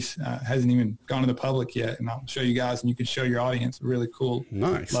release, hasn't even gone to the public yet, and I'll show you guys, and you can show your audience a really cool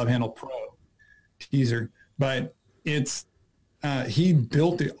nice Love Handle Pro teaser. But it's he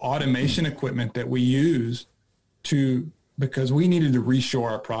built the automation equipment that we use because we needed to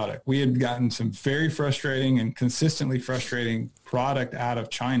reshore our product. We had gotten some very frustrating and consistently frustrating product out of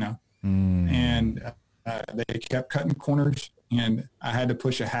China, and they kept cutting corners, and I had to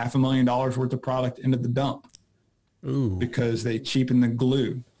push $500,000 worth of product into the dump. Ooh. Because they cheapened the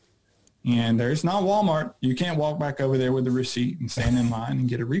glue. And there's not Walmart. You can't walk back over there with the receipt and stand in line and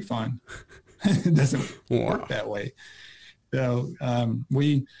get a refund. It doesn't work that way. So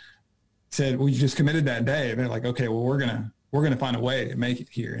we said, we just committed that day. They're like, okay, well, we're gonna find a way to make it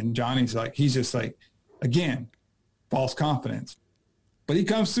here. And Johnny's like, he's just like, again, false confidence. But he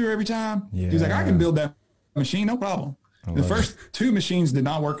comes through every time. Yeah. He's like, I can build that machine, no problem. The first 2 machines did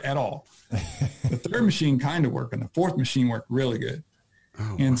not work at all. The third machine kind of worked, and the fourth machine worked really good.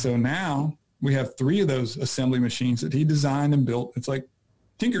 So now we have 3 of those assembly machines that he designed and built. It's like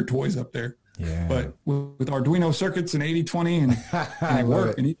Tinker Toys up there. Yeah. But with Arduino circuits and 80/20 and they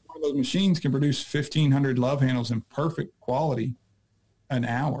work, and each one of those machines can produce 1,500 love handles in perfect quality an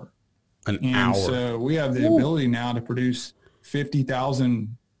hour. So we have the ability now to produce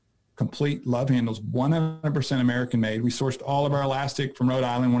 50,000 complete love handles, 100% American made. We sourced all of our elastic from Rhode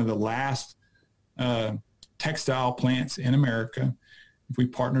Island, one of the last textile plants in America. We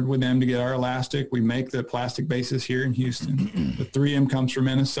partnered with them to get our elastic. We make the plastic bases here in Houston. The 3M comes from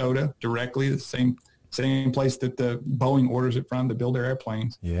Minnesota directly, the same place that the Boeing orders it from to build their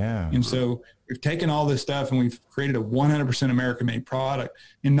airplanes. Yeah. And so we've taken all this stuff and we've created a 100% American made product,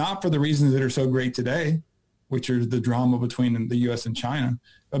 and not for the reasons that are so great today, which are the drama between the U.S. and China,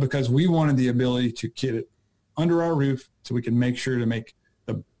 but because we wanted the ability to get it under our roof so we can make sure to make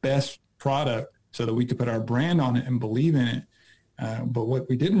the best product so that we could put our brand on it and believe in it. But what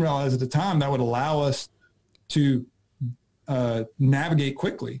we didn't realize at the time, that would allow us to navigate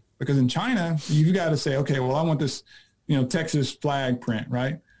quickly, because in China, you've got to say, okay, well, I want this, Texas flag print,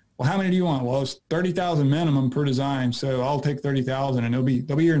 right? Well, how many do you want? Well, it's 30,000 minimum per design. So I'll take 30,000 and they'll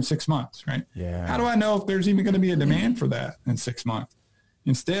be here in 6 months, right? Yeah. How do I know if there's even going to be a demand for that in 6 months?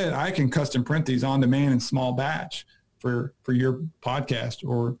 Instead, I can custom print these on demand in small batch for your podcast,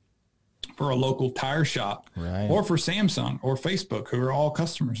 or for a local tire shop, right, or for Samsung or Facebook, who are all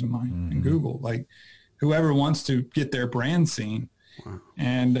customers of mine, and Google, like whoever wants to get their brand seen. Wow.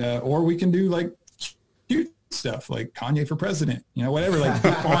 And, or we can do like cute stuff like Kanye for president, whatever, like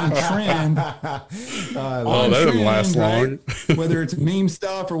on trend. That doesn't last long. Right? Whether it's meme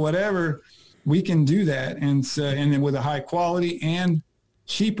stuff or whatever, we can do that. And so, and then with a high quality and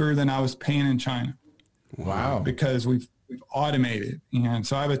cheaper than I was paying in China. Wow. Because we've automated. And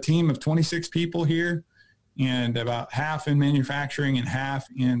so I have a team of 26 people here, and about half in manufacturing and half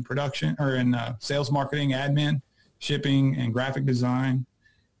in production, or in sales, marketing, admin, shipping, and graphic design.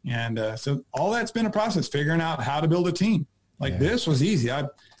 And so all that's been a process, figuring out how to build a team. Like this was easy.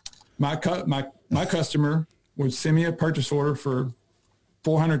 My customer would send me a purchase order for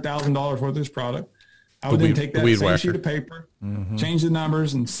 $400,000 worth of this product. I would then take that same sheet of paper, change the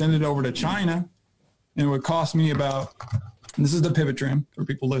numbers, and send it over to China. And it would cost me about, this is the pivot trim for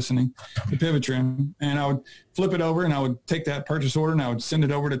people listening, the pivot trim. And I would flip it over and I would take that purchase order and I would send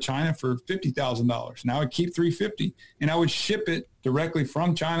it over to China for $50,000. And I would keep $350 and I would ship it directly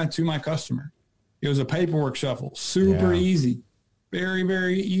from China to my customer. It was a paperwork shuffle, super easy, very,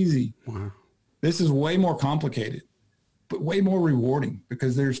 very easy. Wow. This is way more complicated, but way more rewarding,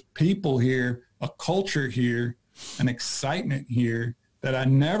 because there's people here, a culture here, an excitement here that I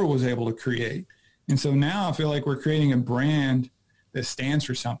never was able to create. And so now I feel like we're creating a brand that stands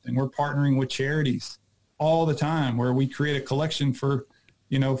for something. We're partnering with charities all the time, where we create a collection for,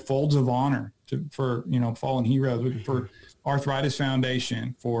 Folds of Honor, for fallen heroes, for Arthritis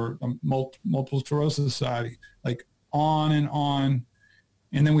Foundation, for Multiple Sclerosis Society, like on and on.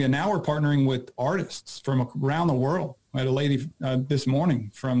 And then now we're partnering with artists from around the world. I had a lady this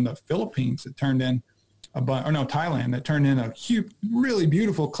morning from the Philippines that turned in Thailand, that turned in a huge, really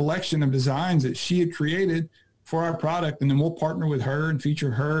beautiful collection of designs that she had created for our product, and then we'll partner with her and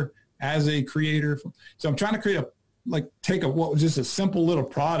feature her as a creator. So I'm trying to create what was just a simple little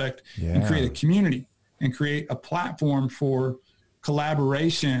product and create a community and create a platform for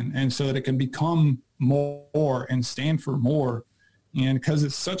collaboration, and so that it can become more and stand for more. And because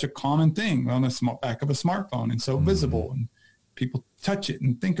it's such a common thing on the back of a smartphone and so visible, and people touch it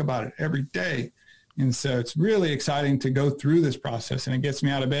and think about it every day. And so it's really exciting to go through this process, and it gets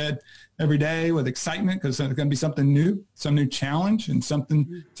me out of bed every day with excitement, because there's going to be something new, some new challenge, and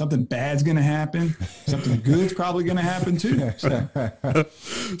something bad's going to happen. Something good's probably going to happen too.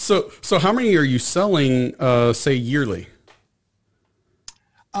 So how many are you selling, say, yearly?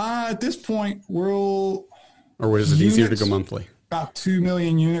 At this point, or is it easier to go monthly? About 2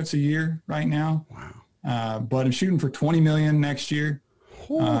 million units a year right now. Wow. But I'm shooting for 20 million next year.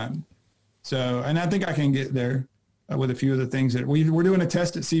 And I think I can get there with a few of the things that we're doing a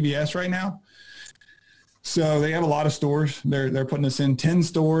test at CVS right now. So they have a lot of stores. They're putting us in 10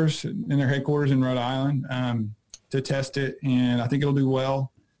 stores in their headquarters in Rhode Island to test it, and I think it'll do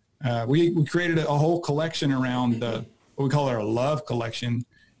well. We created a whole collection around what we call our Love collection,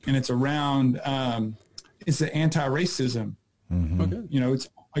 and it's around it's the anti-racism. Mm-hmm.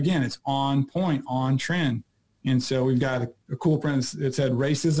 Okay. It's on point, on trend. And so we've got a cool print that said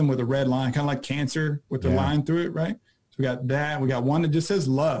racism with a red line, kind of like cancer with the line through it, right? So we got that. We got one that just says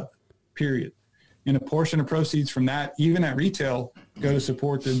love, period. And a portion of proceeds from that, even at retail, go to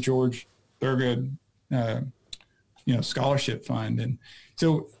support the George Thurgood, scholarship fund. And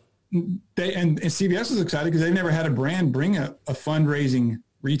so and CVS was excited because they've never had a brand bring a fundraising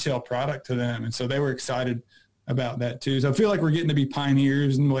retail product to them. And so they were excited about that too. So I feel like we're getting to be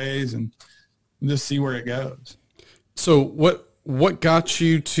pioneers in ways, and just see where it goes. So what got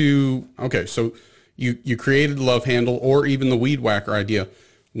you to, okay, so you created Love Handle, or even the Weed Whacker idea.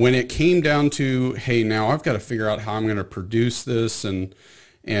 When it came down to, hey, now I've got to figure out how I'm going to produce this and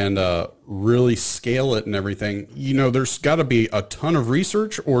really scale it and everything, there's got to be a ton of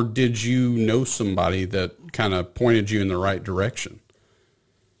research, or did you know somebody that kind of pointed you in the right direction?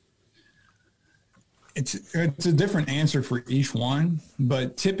 It's a different answer for each one,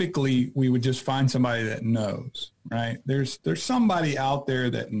 but typically we would just find somebody that knows, right? There's somebody out there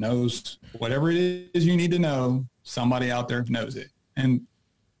that knows whatever it is you need to know. Somebody out there knows it, and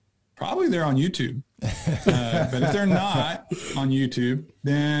probably they're on YouTube. But if they're not on YouTube,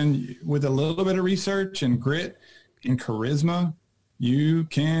 then with a little bit of research and grit and charisma, you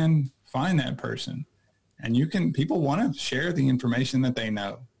can find that person, and people want to share the information that they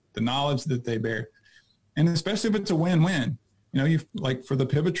know, the knowledge that they bear. And especially if it's a win-win, like for the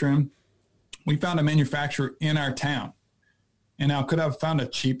pivot trim, we found a manufacturer in our town. And now, could I have found a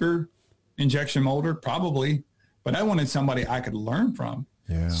cheaper injection molder? Probably, but I wanted somebody I could learn from.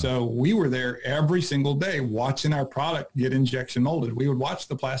 Yeah. So we were there every single day watching our product get injection molded. We would watch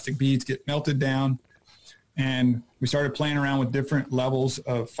the plastic beads get melted down, and we started playing around with different levels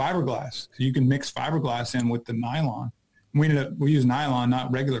of fiberglass. So you can mix fiberglass in with the nylon. We used nylon,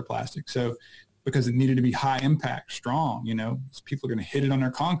 not regular plastic. So because it needed to be high impact, strong, people are going to hit it on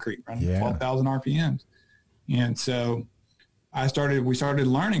their concrete, running 12,000 RPMs. And so we started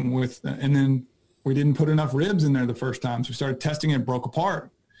learning and then we didn't put enough ribs in there the first time. So we started testing it, and broke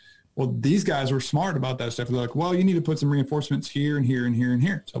apart. Well, these guys were smart about that stuff. They're like, well, you need to put some reinforcements here and here and here and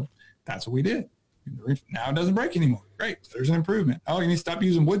here. So that's what we did. Now it doesn't break anymore. Great. So there's an improvement. Oh, you need to stop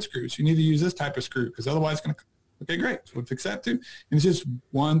using wood screws. You need to use this type of screw, because otherwise it's going to, okay, great. So we'll fix that too. And it's just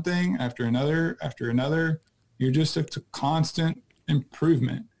one thing after another, after another. It's a constant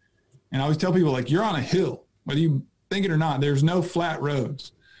improvement. And I always tell people, like, you're on a hill, whether you think it or not. There's no flat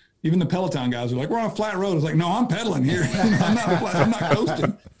roads. Even the Peloton guys are like, we're on a flat road. It's like, no, I'm pedaling here. I'm not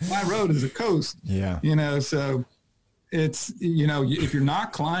coasting. My road is a coast. Yeah. So it's, if you're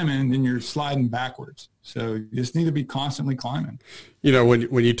not climbing, then you're sliding backwards. So you just need to be constantly climbing.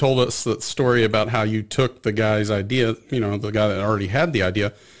 When you told us that story about how you took the guy's idea, the guy that already had the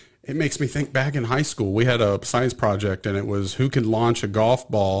idea, it makes me think back in high school. We had a science project, and it was who could launch a golf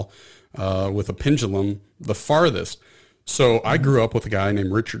ball with a pendulum the farthest. So I grew up with a guy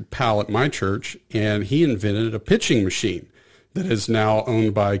named Richard Powell at my church, and he invented a pitching machine that is now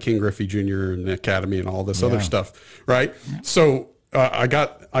owned by King Griffey Jr. and the Academy and all this other stuff, right? Yeah. So I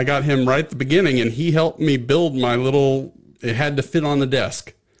got him right at the beginning, and he helped me build my little. It had to fit on the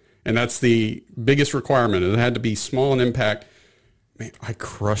desk, and that's the biggest requirement. It had to be small in impact. Man, I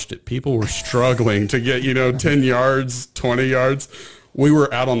crushed it. People were struggling to get 10 yards, 20 yards. We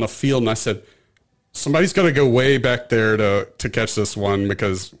were out on the field, and I said, somebody's got to go way back there to catch this one,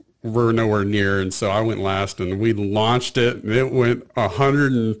 because we're nowhere near. And so I went last, and we launched it, and it went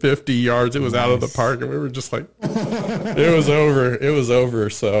 150 yards. It was out of the park, and we were just like, it was over. It was over.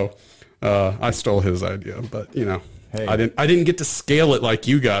 So I stole his idea, but you know, hey, I didn't get to scale it like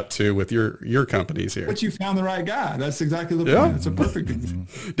you got to with your companies here. But you found the right guy. That's exactly the point. It's a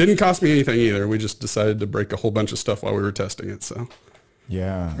perfect. Didn't cost me anything either. We just decided to break a whole bunch of stuff while we were testing it. So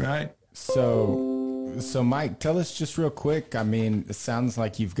yeah, right. So Mike, tell us just real quick. I mean, it sounds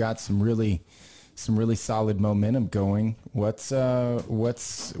like you've got some really solid momentum going. What do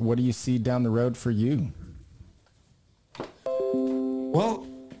you see down the road for you? Well,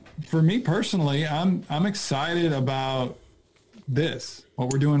 for me personally, I'm excited about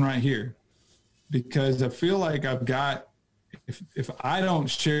what we're doing right here, because I feel like I've got, if I don't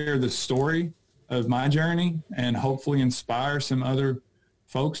share the story of my journey and hopefully inspire some other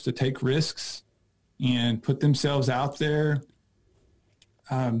folks to take risks and put themselves out there,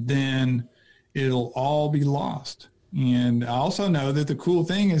 then it'll all be lost. And I also know that the cool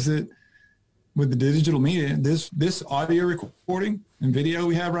thing is that with the digital media, this audio recording and video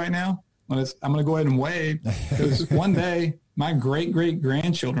we have right now, I'm going to go ahead and wave, because one day my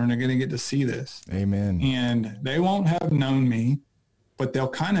great-great-grandchildren are going to get to see this. Amen. And they won't have known me, but they'll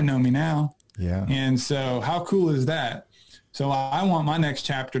kind of know me now. Yeah. And so how cool is that? So I want my next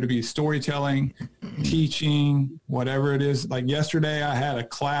chapter to be storytelling, teaching, whatever it is. Like yesterday I had a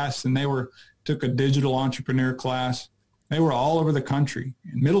class, and took a digital entrepreneur class. They were all over the country,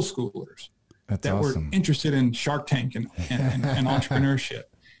 middle schoolers that awesome. were interested in Shark Tank and entrepreneurship.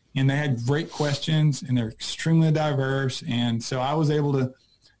 And they had great questions, and they're extremely diverse. And so I was able to,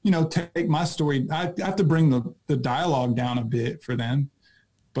 take my story. I have to bring the dialogue down a bit for them,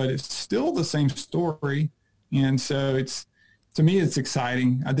 but it's still the same story. And so to me, it's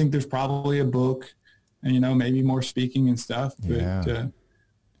exciting. I think there's probably a book, and, maybe more speaking and stuff, but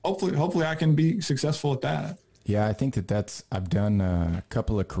hopefully I can be successful at that. Yeah. I think I've done a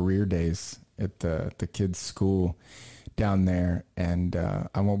couple of career days at the kids' school down there, and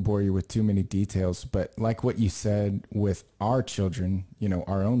I won't bore you with too many details, but like what you said with our children,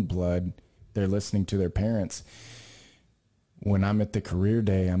 our own blood, they're listening to their parents. When I'm at the career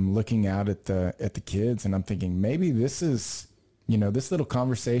day, I'm looking out at the kids, and I'm thinking, maybe this is, this little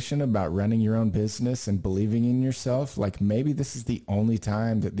conversation about running your own business and believing in yourself, like maybe this is the only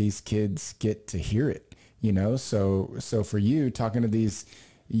time that these kids get to hear it, so for you, talking to these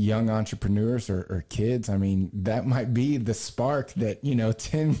young entrepreneurs or kids, I mean, that might be the spark that,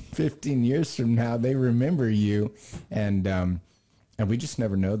 10, 15 years from now, they remember you. And we just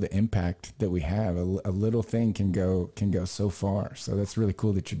never know the impact that we have. A little thing can go so far. So that's really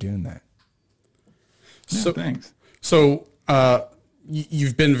cool that you're doing that. So thanks. So,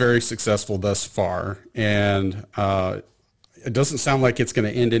 you've been very successful thus far, and it doesn't sound like it's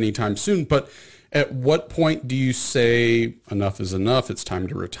going to end anytime soon, but at what point do you say enough is enough, it's time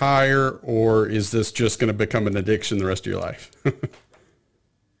to retire, or is this just going to become an addiction the rest of your life?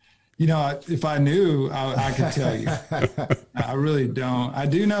 If I knew, I could tell you. I really don't. I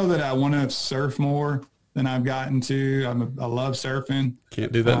do know that I want to surf more than I've gotten to. I love surfing.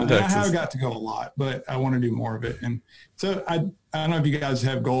 Can't do that in Texas. I have got to go a lot, but I want to do more of it. And so I don't know if you guys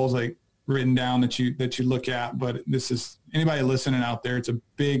have goals like written down that you look at, but this is anybody listening out there. It's a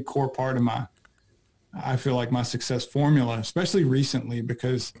big core part of I feel like my success formula, especially recently,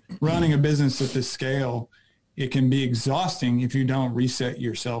 because running a business at this scale, it can be exhausting if you don't reset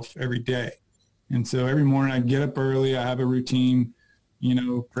yourself every day. And so every morning I get up early, I have a routine,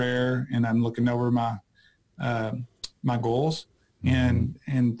 prayer, and I'm looking over my goals. And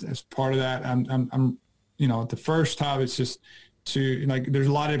as part of that, I'm at the first top, it's just there's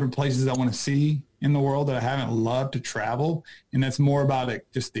a lot of different places I want to see in the world that I haven't loved to travel. And that's more about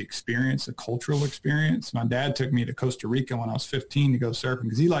just the experience, the cultural experience. My dad took me to Costa Rica when I was 15 to go surfing,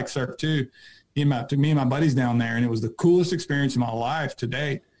 because he likes surf too. He took me and my buddies down there, and it was the coolest experience of my life to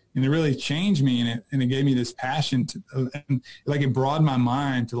date. And it really changed me, and it gave me this passion and it broadened my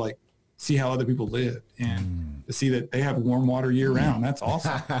mind to see how other people live, and to see that they have warm water year round. That's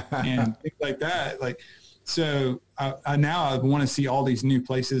awesome. And things like that. So I now want to see all these new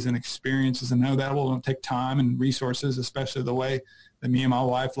places and experiences, and know that will take time and resources, especially the way that me and my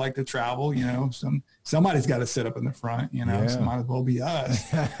wife like to travel. Somebody's got to sit up in the front, so might as well be us.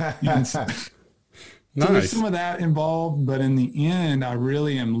 So there's some of that involved, but in the end, I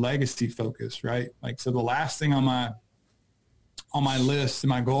really am legacy focused, right? So the last thing on my list and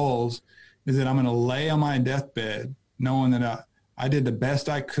my goals is that I'm going to lay on my deathbed knowing that I did the best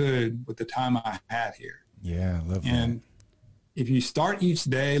I could with the time I had here. Yeah, I love that. And if you start each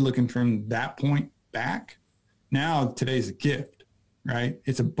day looking from that point back, now today's a gift. right?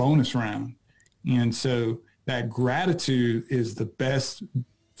 It's a bonus round. And so that gratitude is the best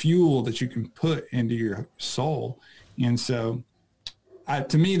fuel that you can put into your soul. And so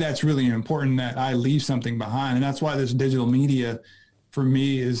to me, that's really important that I leave something behind. And that's why this digital media for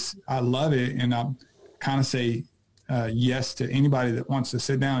me is, I love it. And I'll kind of say yes to anybody that wants to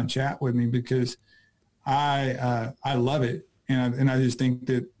sit down and chat with me, because I love it. And I just think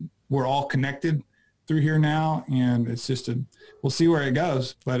that we're all connected through here now. And it's just we'll see where it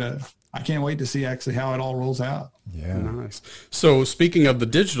goes. But I can't wait to see actually how it all rolls out. Yeah. Nice. So speaking of the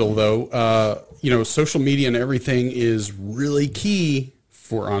digital though, social media and everything is really key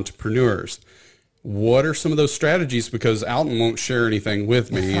for entrepreneurs. What are some of those strategies? Because Alton won't share anything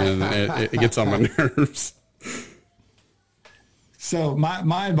with me, and it gets on my nerves. So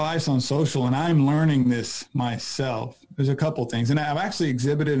my advice on social, and I'm learning this myself, there's a couple things. And I've actually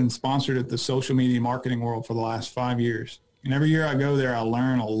exhibited and sponsored at the Social Media Marketing World for the last 5 years. And every year I go there, I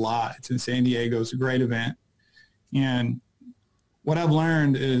learn a lot. It's in San Diego. It's a great event. And what I've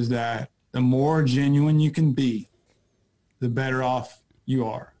learned is that the more genuine you can be, the better off you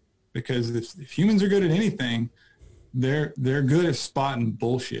are. Because if humans are good at anything, they're good at spotting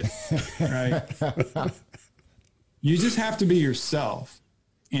bullshit, right? You just have to be yourself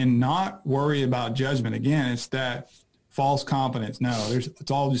and not worry about judgment. Again, it's that false confidence. No,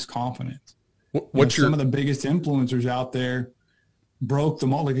 it's all just confidence. Some of the biggest influencers out there broke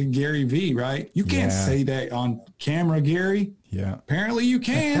them all, like a Gary V, right? You can't say that on camera, Gary. Yeah. Apparently you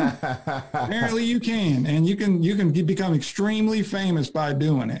can. Apparently you can. And you can become extremely famous by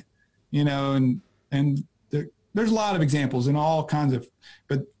doing it, and there's a lot of examples and all kinds of,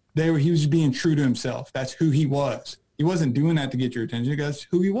 but he was being true to himself. That's who he was. He wasn't doing that to get your attention. That's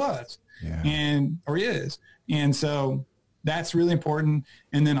who he was. Yeah. Or he is. And so that's really important.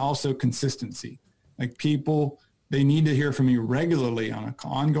 And then also consistency. Like people, they need to hear from you regularly on an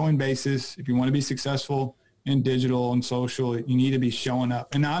ongoing basis. If you want to be successful in digital and social, you need to be showing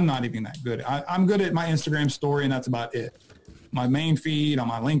up. And I'm not even that good. I'm good at my Instagram story, and that's about it. My main feed on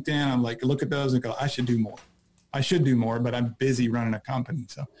my LinkedIn, I'm like, look at those and go, I should do more, but I'm busy running a company.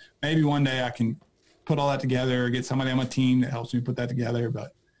 So maybe one day I can put all that together or get somebody on my team that helps me put that together.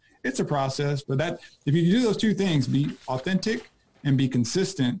 But it's a process. But if you do those two things, be authentic and be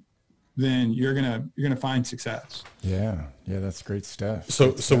consistent, then you're gonna find success. Yeah, that's great stuff.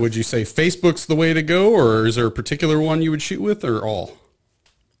 So would you say Facebook's the way to go, or is there a particular one you would shoot with, or all?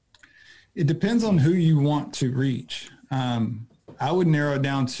 It depends on who you want to reach. I would narrow it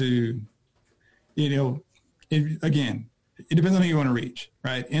down to, it depends on who you want to reach,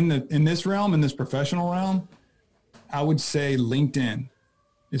 right? In this realm, in this professional realm, I would say LinkedIn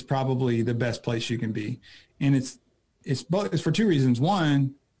is probably the best place you can be. And it's for two reasons.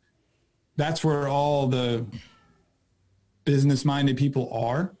 One, that's where all the business-minded people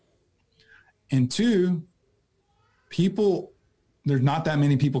are. And two, there's not that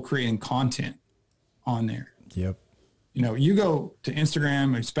many people creating content on there. Yep. You go to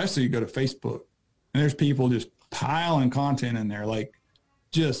Instagram, especially you go to Facebook, and there's people just piling content in there, like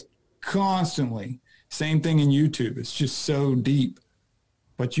just constantly. Same thing in YouTube. It's just so deep.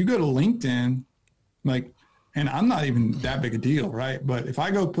 But you go to LinkedIn, and I'm not even that big a deal, right? But if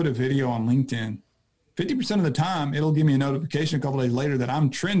I go put a video on LinkedIn, 50% of the time, it'll give me a notification a couple days later that I'm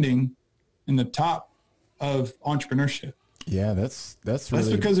trending in the top of entrepreneurship. Yeah, that's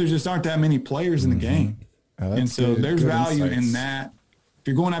really, because there just aren't that many players in the game. And so there's value in that. If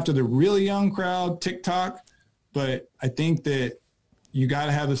you're going after the really young crowd, TikTok, but I think that you got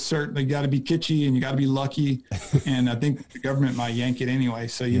to have you got to be kitschy and you got to be lucky. And I think the government might yank it anyway.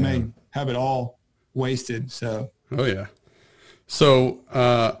 So you may have it all wasted. So. Oh yeah. So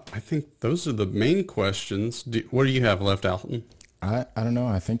I think those are the main questions. What do you have left, Alton? I don't know.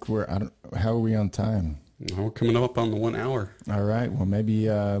 I think how are we on time? We're coming up on the 1 hour. All right. Well, maybe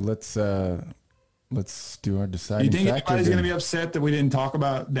let's do our deciding factor. You think anybody's going to be upset that we didn't talk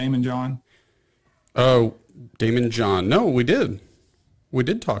about Damon John? Oh, Damon John. No, we did. We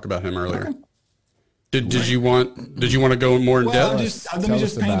did talk about him earlier. Okay. Did you want to go more in depth? Let me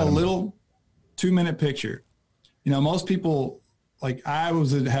just paint a little 2-minute picture. Most people, like I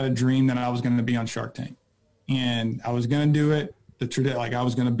had a dream that I was going to be on Shark Tank, and I was going to do it I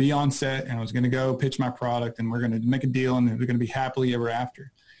was going to be on set and I was going to go pitch my product and we're going to make a deal and we're going to be happily ever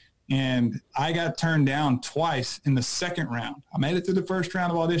after. And I got turned down twice in the second round. I made it through the first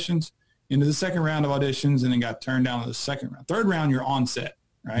round of auditions, into the second round of auditions, and then got turned down to the second round. Third round, you're on set,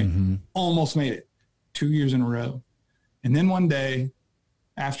 right? Mm-hmm. Almost made it 2 years in a row. And then one day,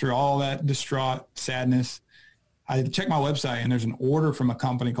 after all that distraught sadness, I checked my website and there's an order from a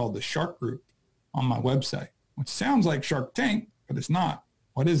company called the Shark Group on my website, which sounds like Shark Tank, but it's not.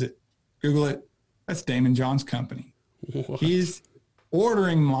 What is it? Google it. That's Damon John's company. What? He's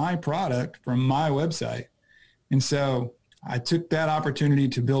ordering my product from my website. And so I took that opportunity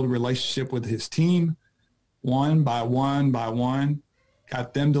to build a relationship with his team, one by one,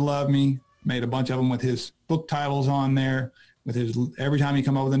 got them to love me, made a bunch of them with his book titles on there. With his, every time he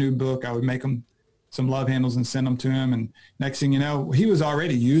come up with a new book, I would make him some love handles and send them to him. And next thing you know, he was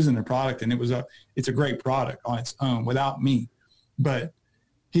already using the product, and it's a great product on its own without me. But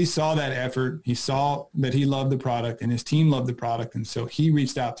he saw that effort. He saw that he loved the product and his team loved the product. And so he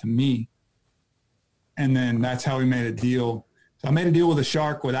reached out to me. And then that's how we made a deal. So I made a deal with a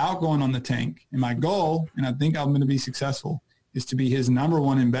shark without going on the tank. And my goal, and I think I'm going to be successful, is to be his number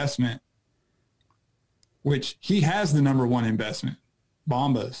one investment, which he has the number one investment,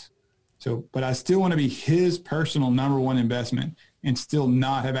 Bombas. So, but I still want to be his personal number one investment and still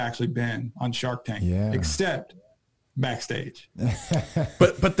not have actually been on Shark Tank, except backstage.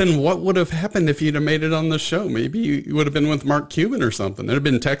 But then what would have happened if you'd have made it on the show? Maybe you would have been with Mark Cuban or something. It'd have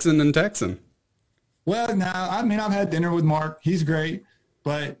been Texan and Texan. Well, no, I mean, I've had dinner with Mark. He's great,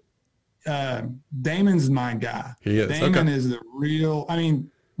 but Damon's my guy. He is. Damon is the real, I mean,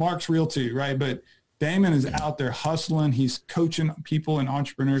 Mark's real too, right? But Damon is out there hustling. He's coaching people in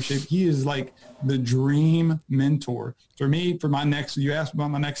entrepreneurship. He is like the dream mentor. For me, for my next, you asked about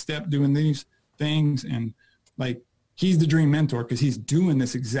my next step, doing these things, and like, he's the dream mentor because he's doing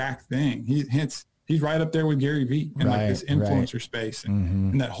this exact thing. He's right up there with Gary Vee in like this influencer space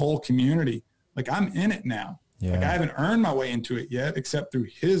and that whole community. Like, I'm in it now. Yeah. Like, I haven't earned my way into it yet, except through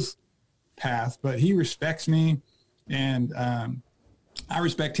his path, but he respects me, and I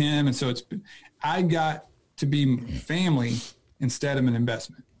respect him. And so I got to be family instead of an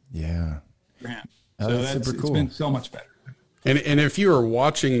investment. Yeah. For him. So that's super cool. It's been so much better. And if you are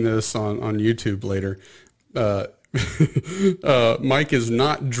watching this on YouTube later, Mike is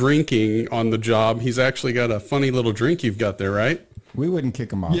not drinking on the job. He's actually got a funny little drink you've got there, right? We wouldn't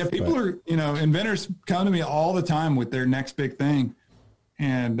kick him off. Yeah, people are, inventors come to me all the time with their next big thing.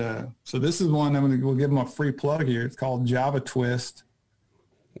 And so this is one we'll give them a free plug here. It's called Java Twist.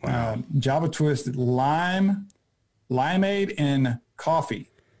 Wow. Java Twist limeade and coffee.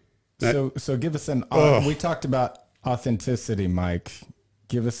 So give us we talked about authenticity, Mike.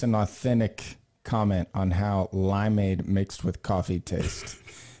 Give us an authentic comment on how limeade mixed with coffee tastes.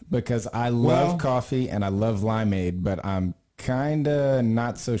 Because I love coffee and I love limeade, but I'm kind of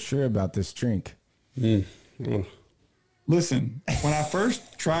not so sure about this drink. Listen, when I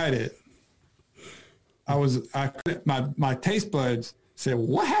first tried it, my taste buds said,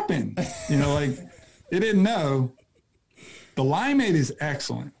 what happened? Like, they didn't know. The limeade is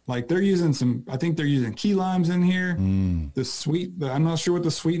excellent. Like, they're using I think they're using key limes in here. I'm not sure what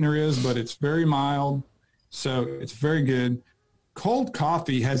the sweetener is, but it's very mild. So it's very good. Cold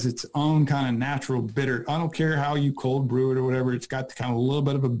coffee has its own kind of natural bitter. I don't care how you cold brew it or whatever. It's got kind of a little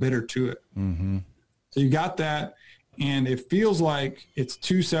bit of a bitter to it. Mm-hmm. So you got that. And it feels like it's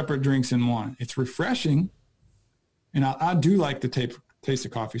two separate drinks in one. It's refreshing. And I do like the taste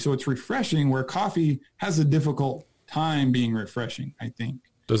of coffee. So it's refreshing, where coffee has a difficult time being refreshing, I think.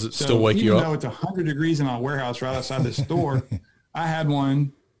 Does it still wake you up? Even though it's 100 degrees in our warehouse right outside the store, I had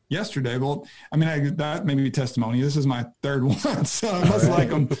one yesterday. Well, I mean, that may be testimony. This is my third one, so I must like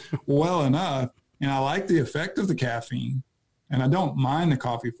them well enough. And I like the effect of the caffeine, and I don't mind the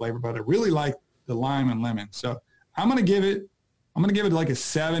coffee flavor, but I really like the lime and lemon. So I'm going to give it like a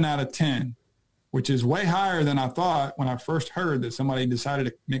 7 out of 10, which is way higher than I thought when I first heard that somebody decided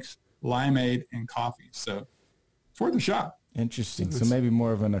to mix limeade and coffee. So it's worth a shot. Interesting. So maybe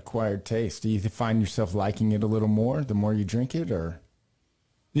more of an acquired taste. Do you find yourself liking it a little more the more you drink it, or?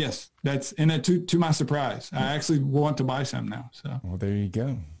 Yes, that's to my surprise. I actually want to buy some now. So, well, there you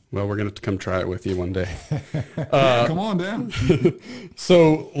go. Well, we're going to have to come try it with you one day. Come on down.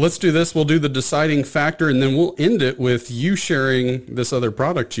 So let's do this. We'll do the deciding factor, and then we'll end it with you sharing this other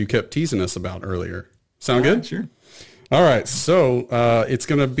product you kept teasing us about earlier. Sound good? Sure. All right. So it's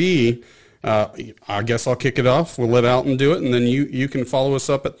going to be, I guess I'll kick it off. We'll let Alton do it, and then you can follow us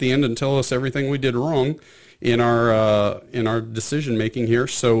up at the end and tell us everything we did wrong in our decision making here.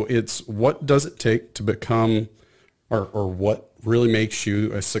 So it's, what does it take to become, or what really makes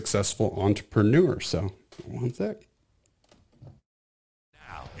you a successful entrepreneur? So one sec.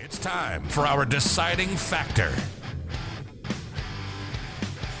 Now it's time for our deciding factor.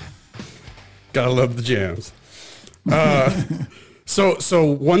 Gotta love the jams. So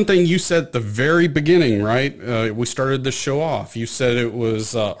one thing you said at the very beginning, right? We started the show off. You said it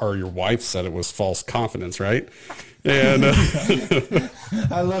was, or your wife said it was false confidence, right? And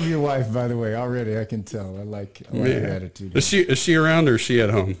I love your wife, by the way. Already, I can tell. I like your attitude. Is she around or is she at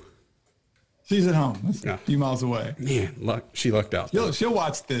home? She's at home. It's a few miles away. Man, she lucked out. She'll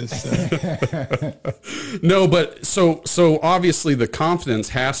watch this. No, but so obviously the confidence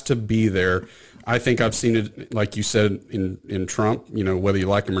has to be there. I think I've seen it, like you said, in Trump. You know, whether you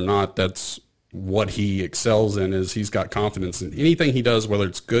like him or not, that's what he excels in. Is he's got confidence in anything he does, whether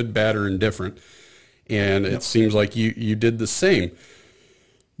it's good, bad, or indifferent. And it seems like you did the same.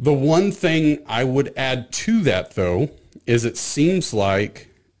 The one thing I would add to that, though, is it seems like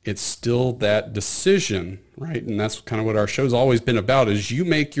it's still that decision, right? And that's kind of what our show's always been about, is you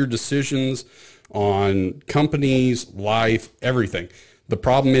make your decisions on companies, life, everything. The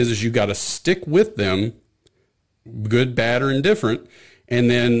problem is you got to stick with them, good, bad, or indifferent. And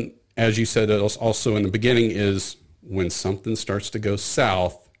then, as you said also in the beginning, is when something starts to go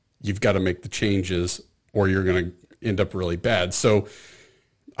south, you've got to make the changes or you're going to end up really bad. So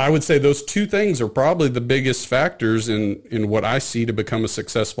I would say those two things are probably the biggest factors in what I see to become a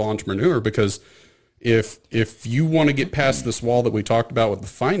successful entrepreneur, because if you want to get past this wall that we talked about with the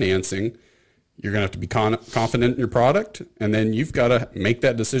financing, you're going to have to be confident in your product, and then you've got to make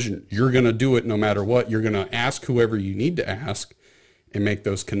that decision. You're going to do it no matter what. You're going to ask whoever you need to ask and make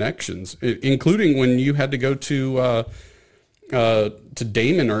those connections, including when you had to go to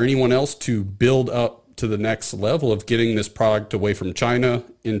Damon or anyone else to build up to the next level of getting this product away from China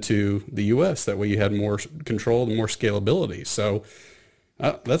into the U.S. That way you had more control and more scalability. So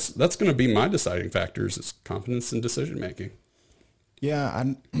that's going to be my deciding factors, is confidence in decision making. Yeah,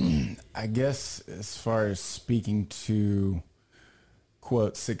 I guess as far as speaking to,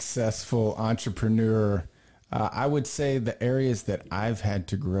 quote, successful entrepreneur, I would say the areas that I've had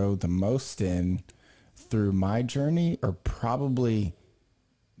to grow the most in through my journey are probably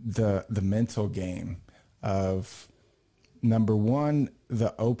the mental game of, number one,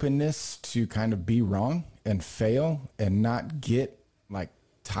 the openness to kind of be wrong and fail and not get like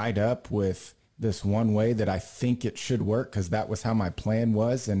tied up with this one way that I think it should work, because that was how my plan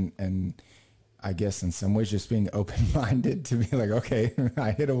was. And I guess in some ways just being open-minded to be like, okay, I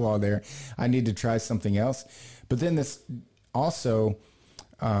hit a wall there. I need to try something else. But then this also,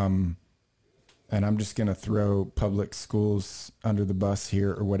 and I'm just going to throw public schools under the bus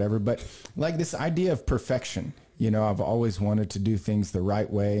here or whatever, but like this idea of perfection. You know, I've always wanted to do things the right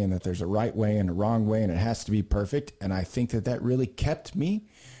way, and that there's a right way and a wrong way, and it has to be perfect. And I think that really kept me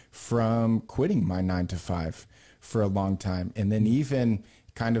from quitting my 9-to-5 for a long time. And then even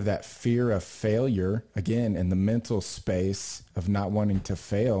kind of that fear of failure, again, in the mental space of not wanting to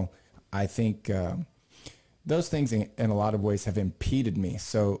fail, I think those things in a lot of ways have impeded me.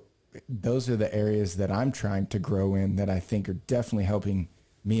 So those are the areas that I'm trying to grow in that I think are definitely helping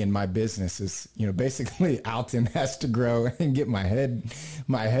me and my business. Is, you know, basically Alton has to grow and get my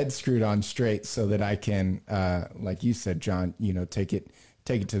head screwed on straight so that I can, like you said, John, you know, take it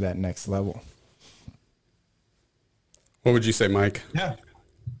to that next level. What would you say, Mike? Yeah.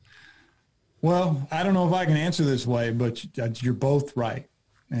 Well, I don't know if I can answer this way, but you're both right.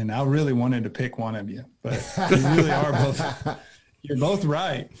 And I really wanted to pick one of you, but you really are both. You're both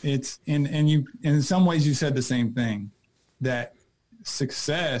right. It's and you, in some ways you said the same thing, that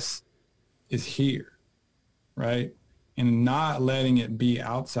success is here, right? And not letting it be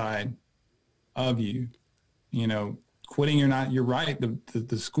outside of you. You know, quitting you're right.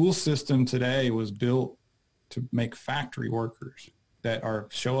 The school system today was built to make factory workers that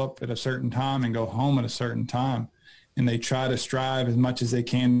show up at a certain time and go home at a certain time. And they try to strive as much as they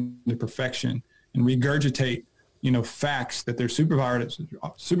can to perfection and regurgitate, you know, facts that their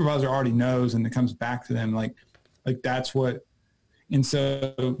supervisor already knows, and it comes back to them like that's what. And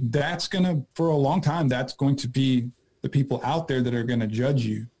so that's going to, for a long time, that's going to be the people out there that are going to judge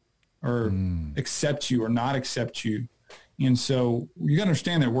you or accept you or not accept you. And so you got to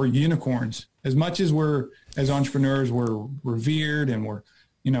understand that we're unicorns. As much as as entrepreneurs, we're revered and we're,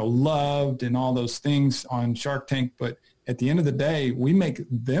 you know, loved and all those things on Shark Tank. But at the end of the day, we make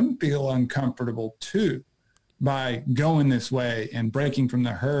them feel uncomfortable too by going this way and breaking from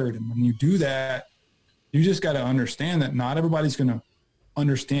the herd. And when you do that, you just got to understand that not everybody's going to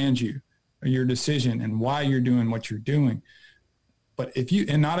understand you or your decision and why you're doing what you're doing. But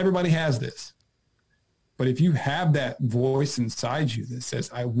and not everybody has this, but if you have that voice inside you that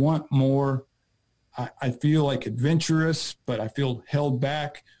says, I want more, I feel like adventurous, but I feel held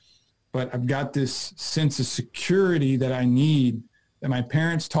back, but I've got this sense of security that I need, that my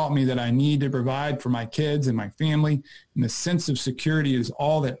parents taught me that I need to provide for my kids and my family, and the sense of security is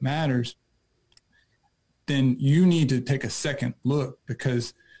all that matters, then you need to take a second look,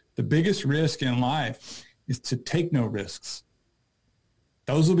 because the biggest risk in life is to take no risks.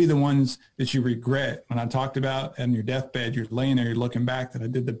 Those will be the ones that you regret. When I talked about on your deathbed, you're laying there, you're looking back that I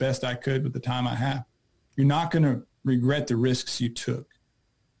did the best I could with the time I have. You're not going to regret the risks you took.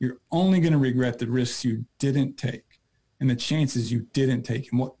 You're only going to regret the risks you didn't take and the chances you didn't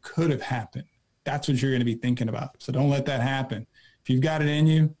take and what could have happened. That's what you're going to be thinking about. So don't let that happen. If you've got it in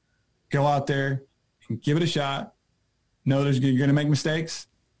you, go out there and give it a shot. Know you're going to make mistakes.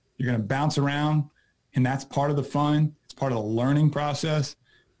 You're going to bounce around, and that's part of the fun. It's part of the learning process.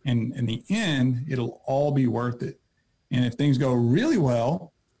 And in the end, it'll all be worth it. And if things go really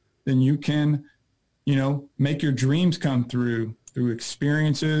well, then you can, make your dreams come through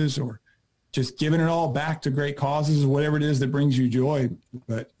experiences or just giving it all back to great causes, whatever it is that brings you joy.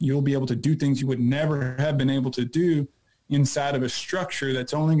 But you'll be able to do things you would never have been able to do inside of a structure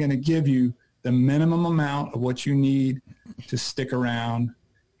that's only going to give you the minimum amount of what you need to stick around.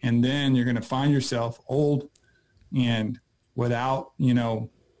 And then you're going to find yourself old and without,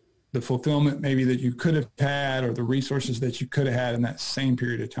 the fulfillment maybe that you could have had or the resources that you could have had in that same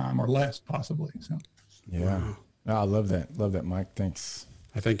period of time or less possibly. So, yeah. Wow. Oh, I love that. Love that, Mike. Thanks.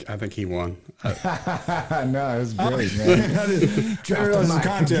 I think he won. No, it was great, man. I didn't realize it was a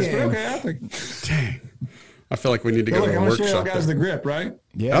contest, but okay. Dang. I feel like we need to go to a I'm going to show you workshop. guys the grip, right?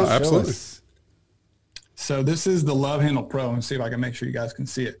 Yeah, oh, absolutely. So this is the Love Handle Pro, and see if I can make sure you guys can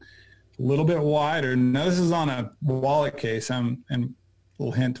see it. A little bit wider. Now this is on a wallet case. And a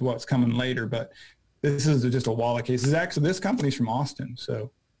little hint to what's coming later, but this is just a wallet case. This company's from Austin,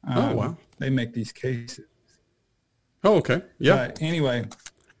 so oh wow, they make these cases. Oh, okay, yeah. But anyway,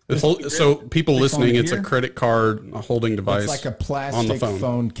 so people listening, it's a credit card holding device. It's like a plastic on the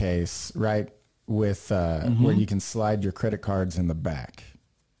phone case, right? With where you can slide your credit cards in the back,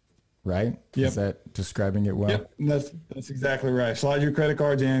 right? Yep. Is that describing it well? Yep, that's exactly right. Slide your credit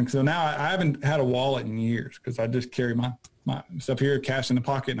cards in. So now I haven't had a wallet in years because I just carry my stuff here, cash in the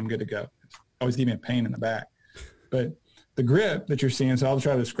pocket, and I'm good to go. It's always give me a pain in the back. But the grip that you're seeing, so I'll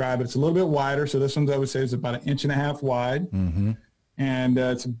try to describe it. It's a little bit wider. So this one I would say is about 1.5 inches wide. Mm-hmm. And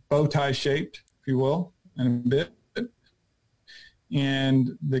it's bow tie shaped, if you will, and a bit.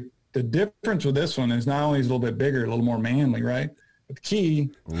 And the difference with this one is not only is it a little bit bigger, a little more manly, right? But the key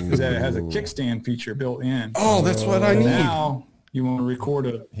is that it has a kickstand feature built in. Oh, that's what I need. Now you want to record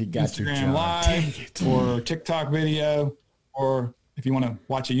a Instagram Live or a TikTok video, or if you want to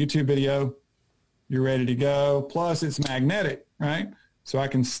watch a YouTube video, you're ready to go. Plus it's magnetic, right? So I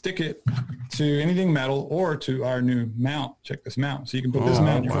can stick it to anything metal or to our new mount. Check this mount. So you can put this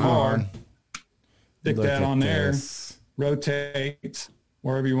mount in your car, stick that on there, rotate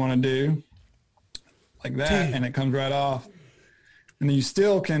wherever you want to do, like that, and it comes right off. And then you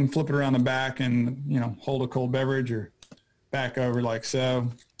still can flip it around the back and, hold a cold beverage or back over like so.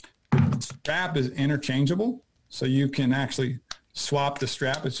 The strap is interchangeable, so you can actually swap the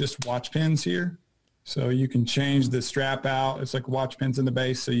strap. It's just watch pins here. So you can change the strap out. It's like watch pins in the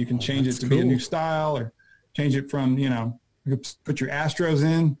base, so you can change it to be a new style or change it from, you could put your Astros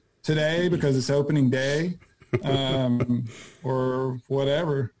in today because it's opening day or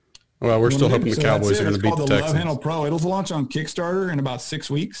whatever. Well, we're still hoping the Cowboys are going to beat the Texans. It's called the Love Handle Pro. It'll launch on Kickstarter in about 6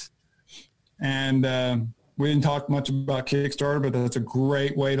 weeks. And we didn't talk much about Kickstarter, but that's a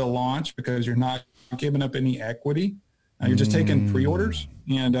great way to launch because you're not giving up any equity. You're just taking pre-orders.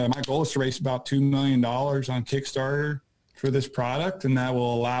 And my goal is to raise about $2 million on Kickstarter for this product. And that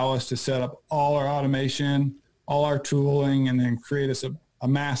will allow us to set up all our automation, all our tooling, and then create us a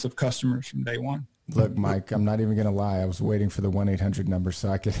mass of customers from day one. Look, Mike, I'm not even going to lie. I was waiting for the 1-800 number so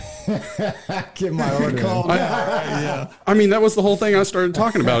I could get my order. Yeah. I mean, that was the whole thing I started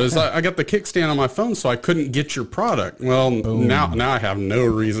talking about is I got the kickstand on my phone, so I couldn't get your product. Well, now I have no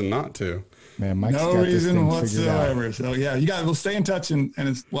reason not to. Man, Mike's no got reason this whatsoever. So yeah, you guys will stay in touch, and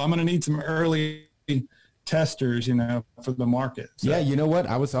it's I'm going to need some early testers, for the market. So. Yeah, you know what?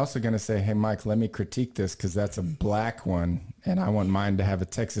 I was also going to say, hey, Mike, let me critique this because that's a black one, and I want mine to have a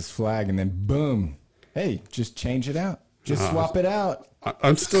Texas flag, and then boom, hey, just change it out, just swap it out.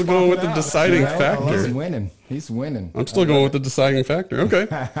 I'm still going with the deciding factor. He's winning. He's winning. I'm still going with the deciding factor. Okay.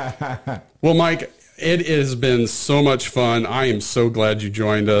 Well, Mike, it has been so much fun. I am so glad you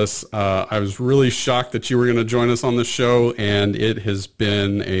joined us. I was really shocked that you were going to join us on the show, and it has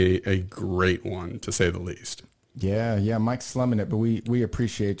been a great one, to say the least. Yeah, Mike's slumming it, but we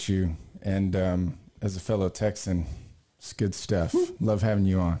appreciate you. And as a fellow Texan, it's good stuff. Love having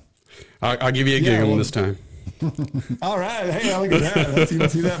you on. I'll give you a giggle this time. All right. Hey, look at that. You don't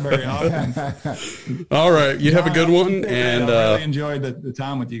see that very often. All right. You have a good one. And I really enjoyed the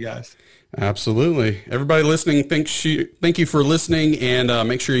time with you guys. Absolutely. Everybody listening, thank you for listening. And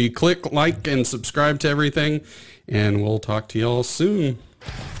make sure you click like and subscribe to everything. And we'll talk to y'all soon.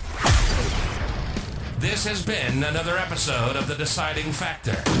 This has been another episode of The Deciding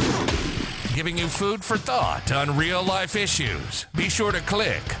Factor, giving you food for thought on real life issues. Be sure to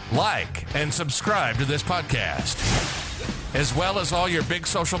click, like, and subscribe to this podcast, as well as all your big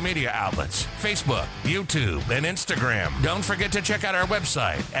social media outlets, Facebook, YouTube, and Instagram. Don't forget to check out our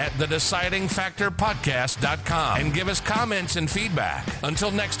website at thedecidingfactorpodcast.com and give us comments and feedback. Until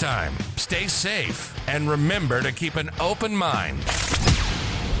next time, stay safe and remember to keep an open mind.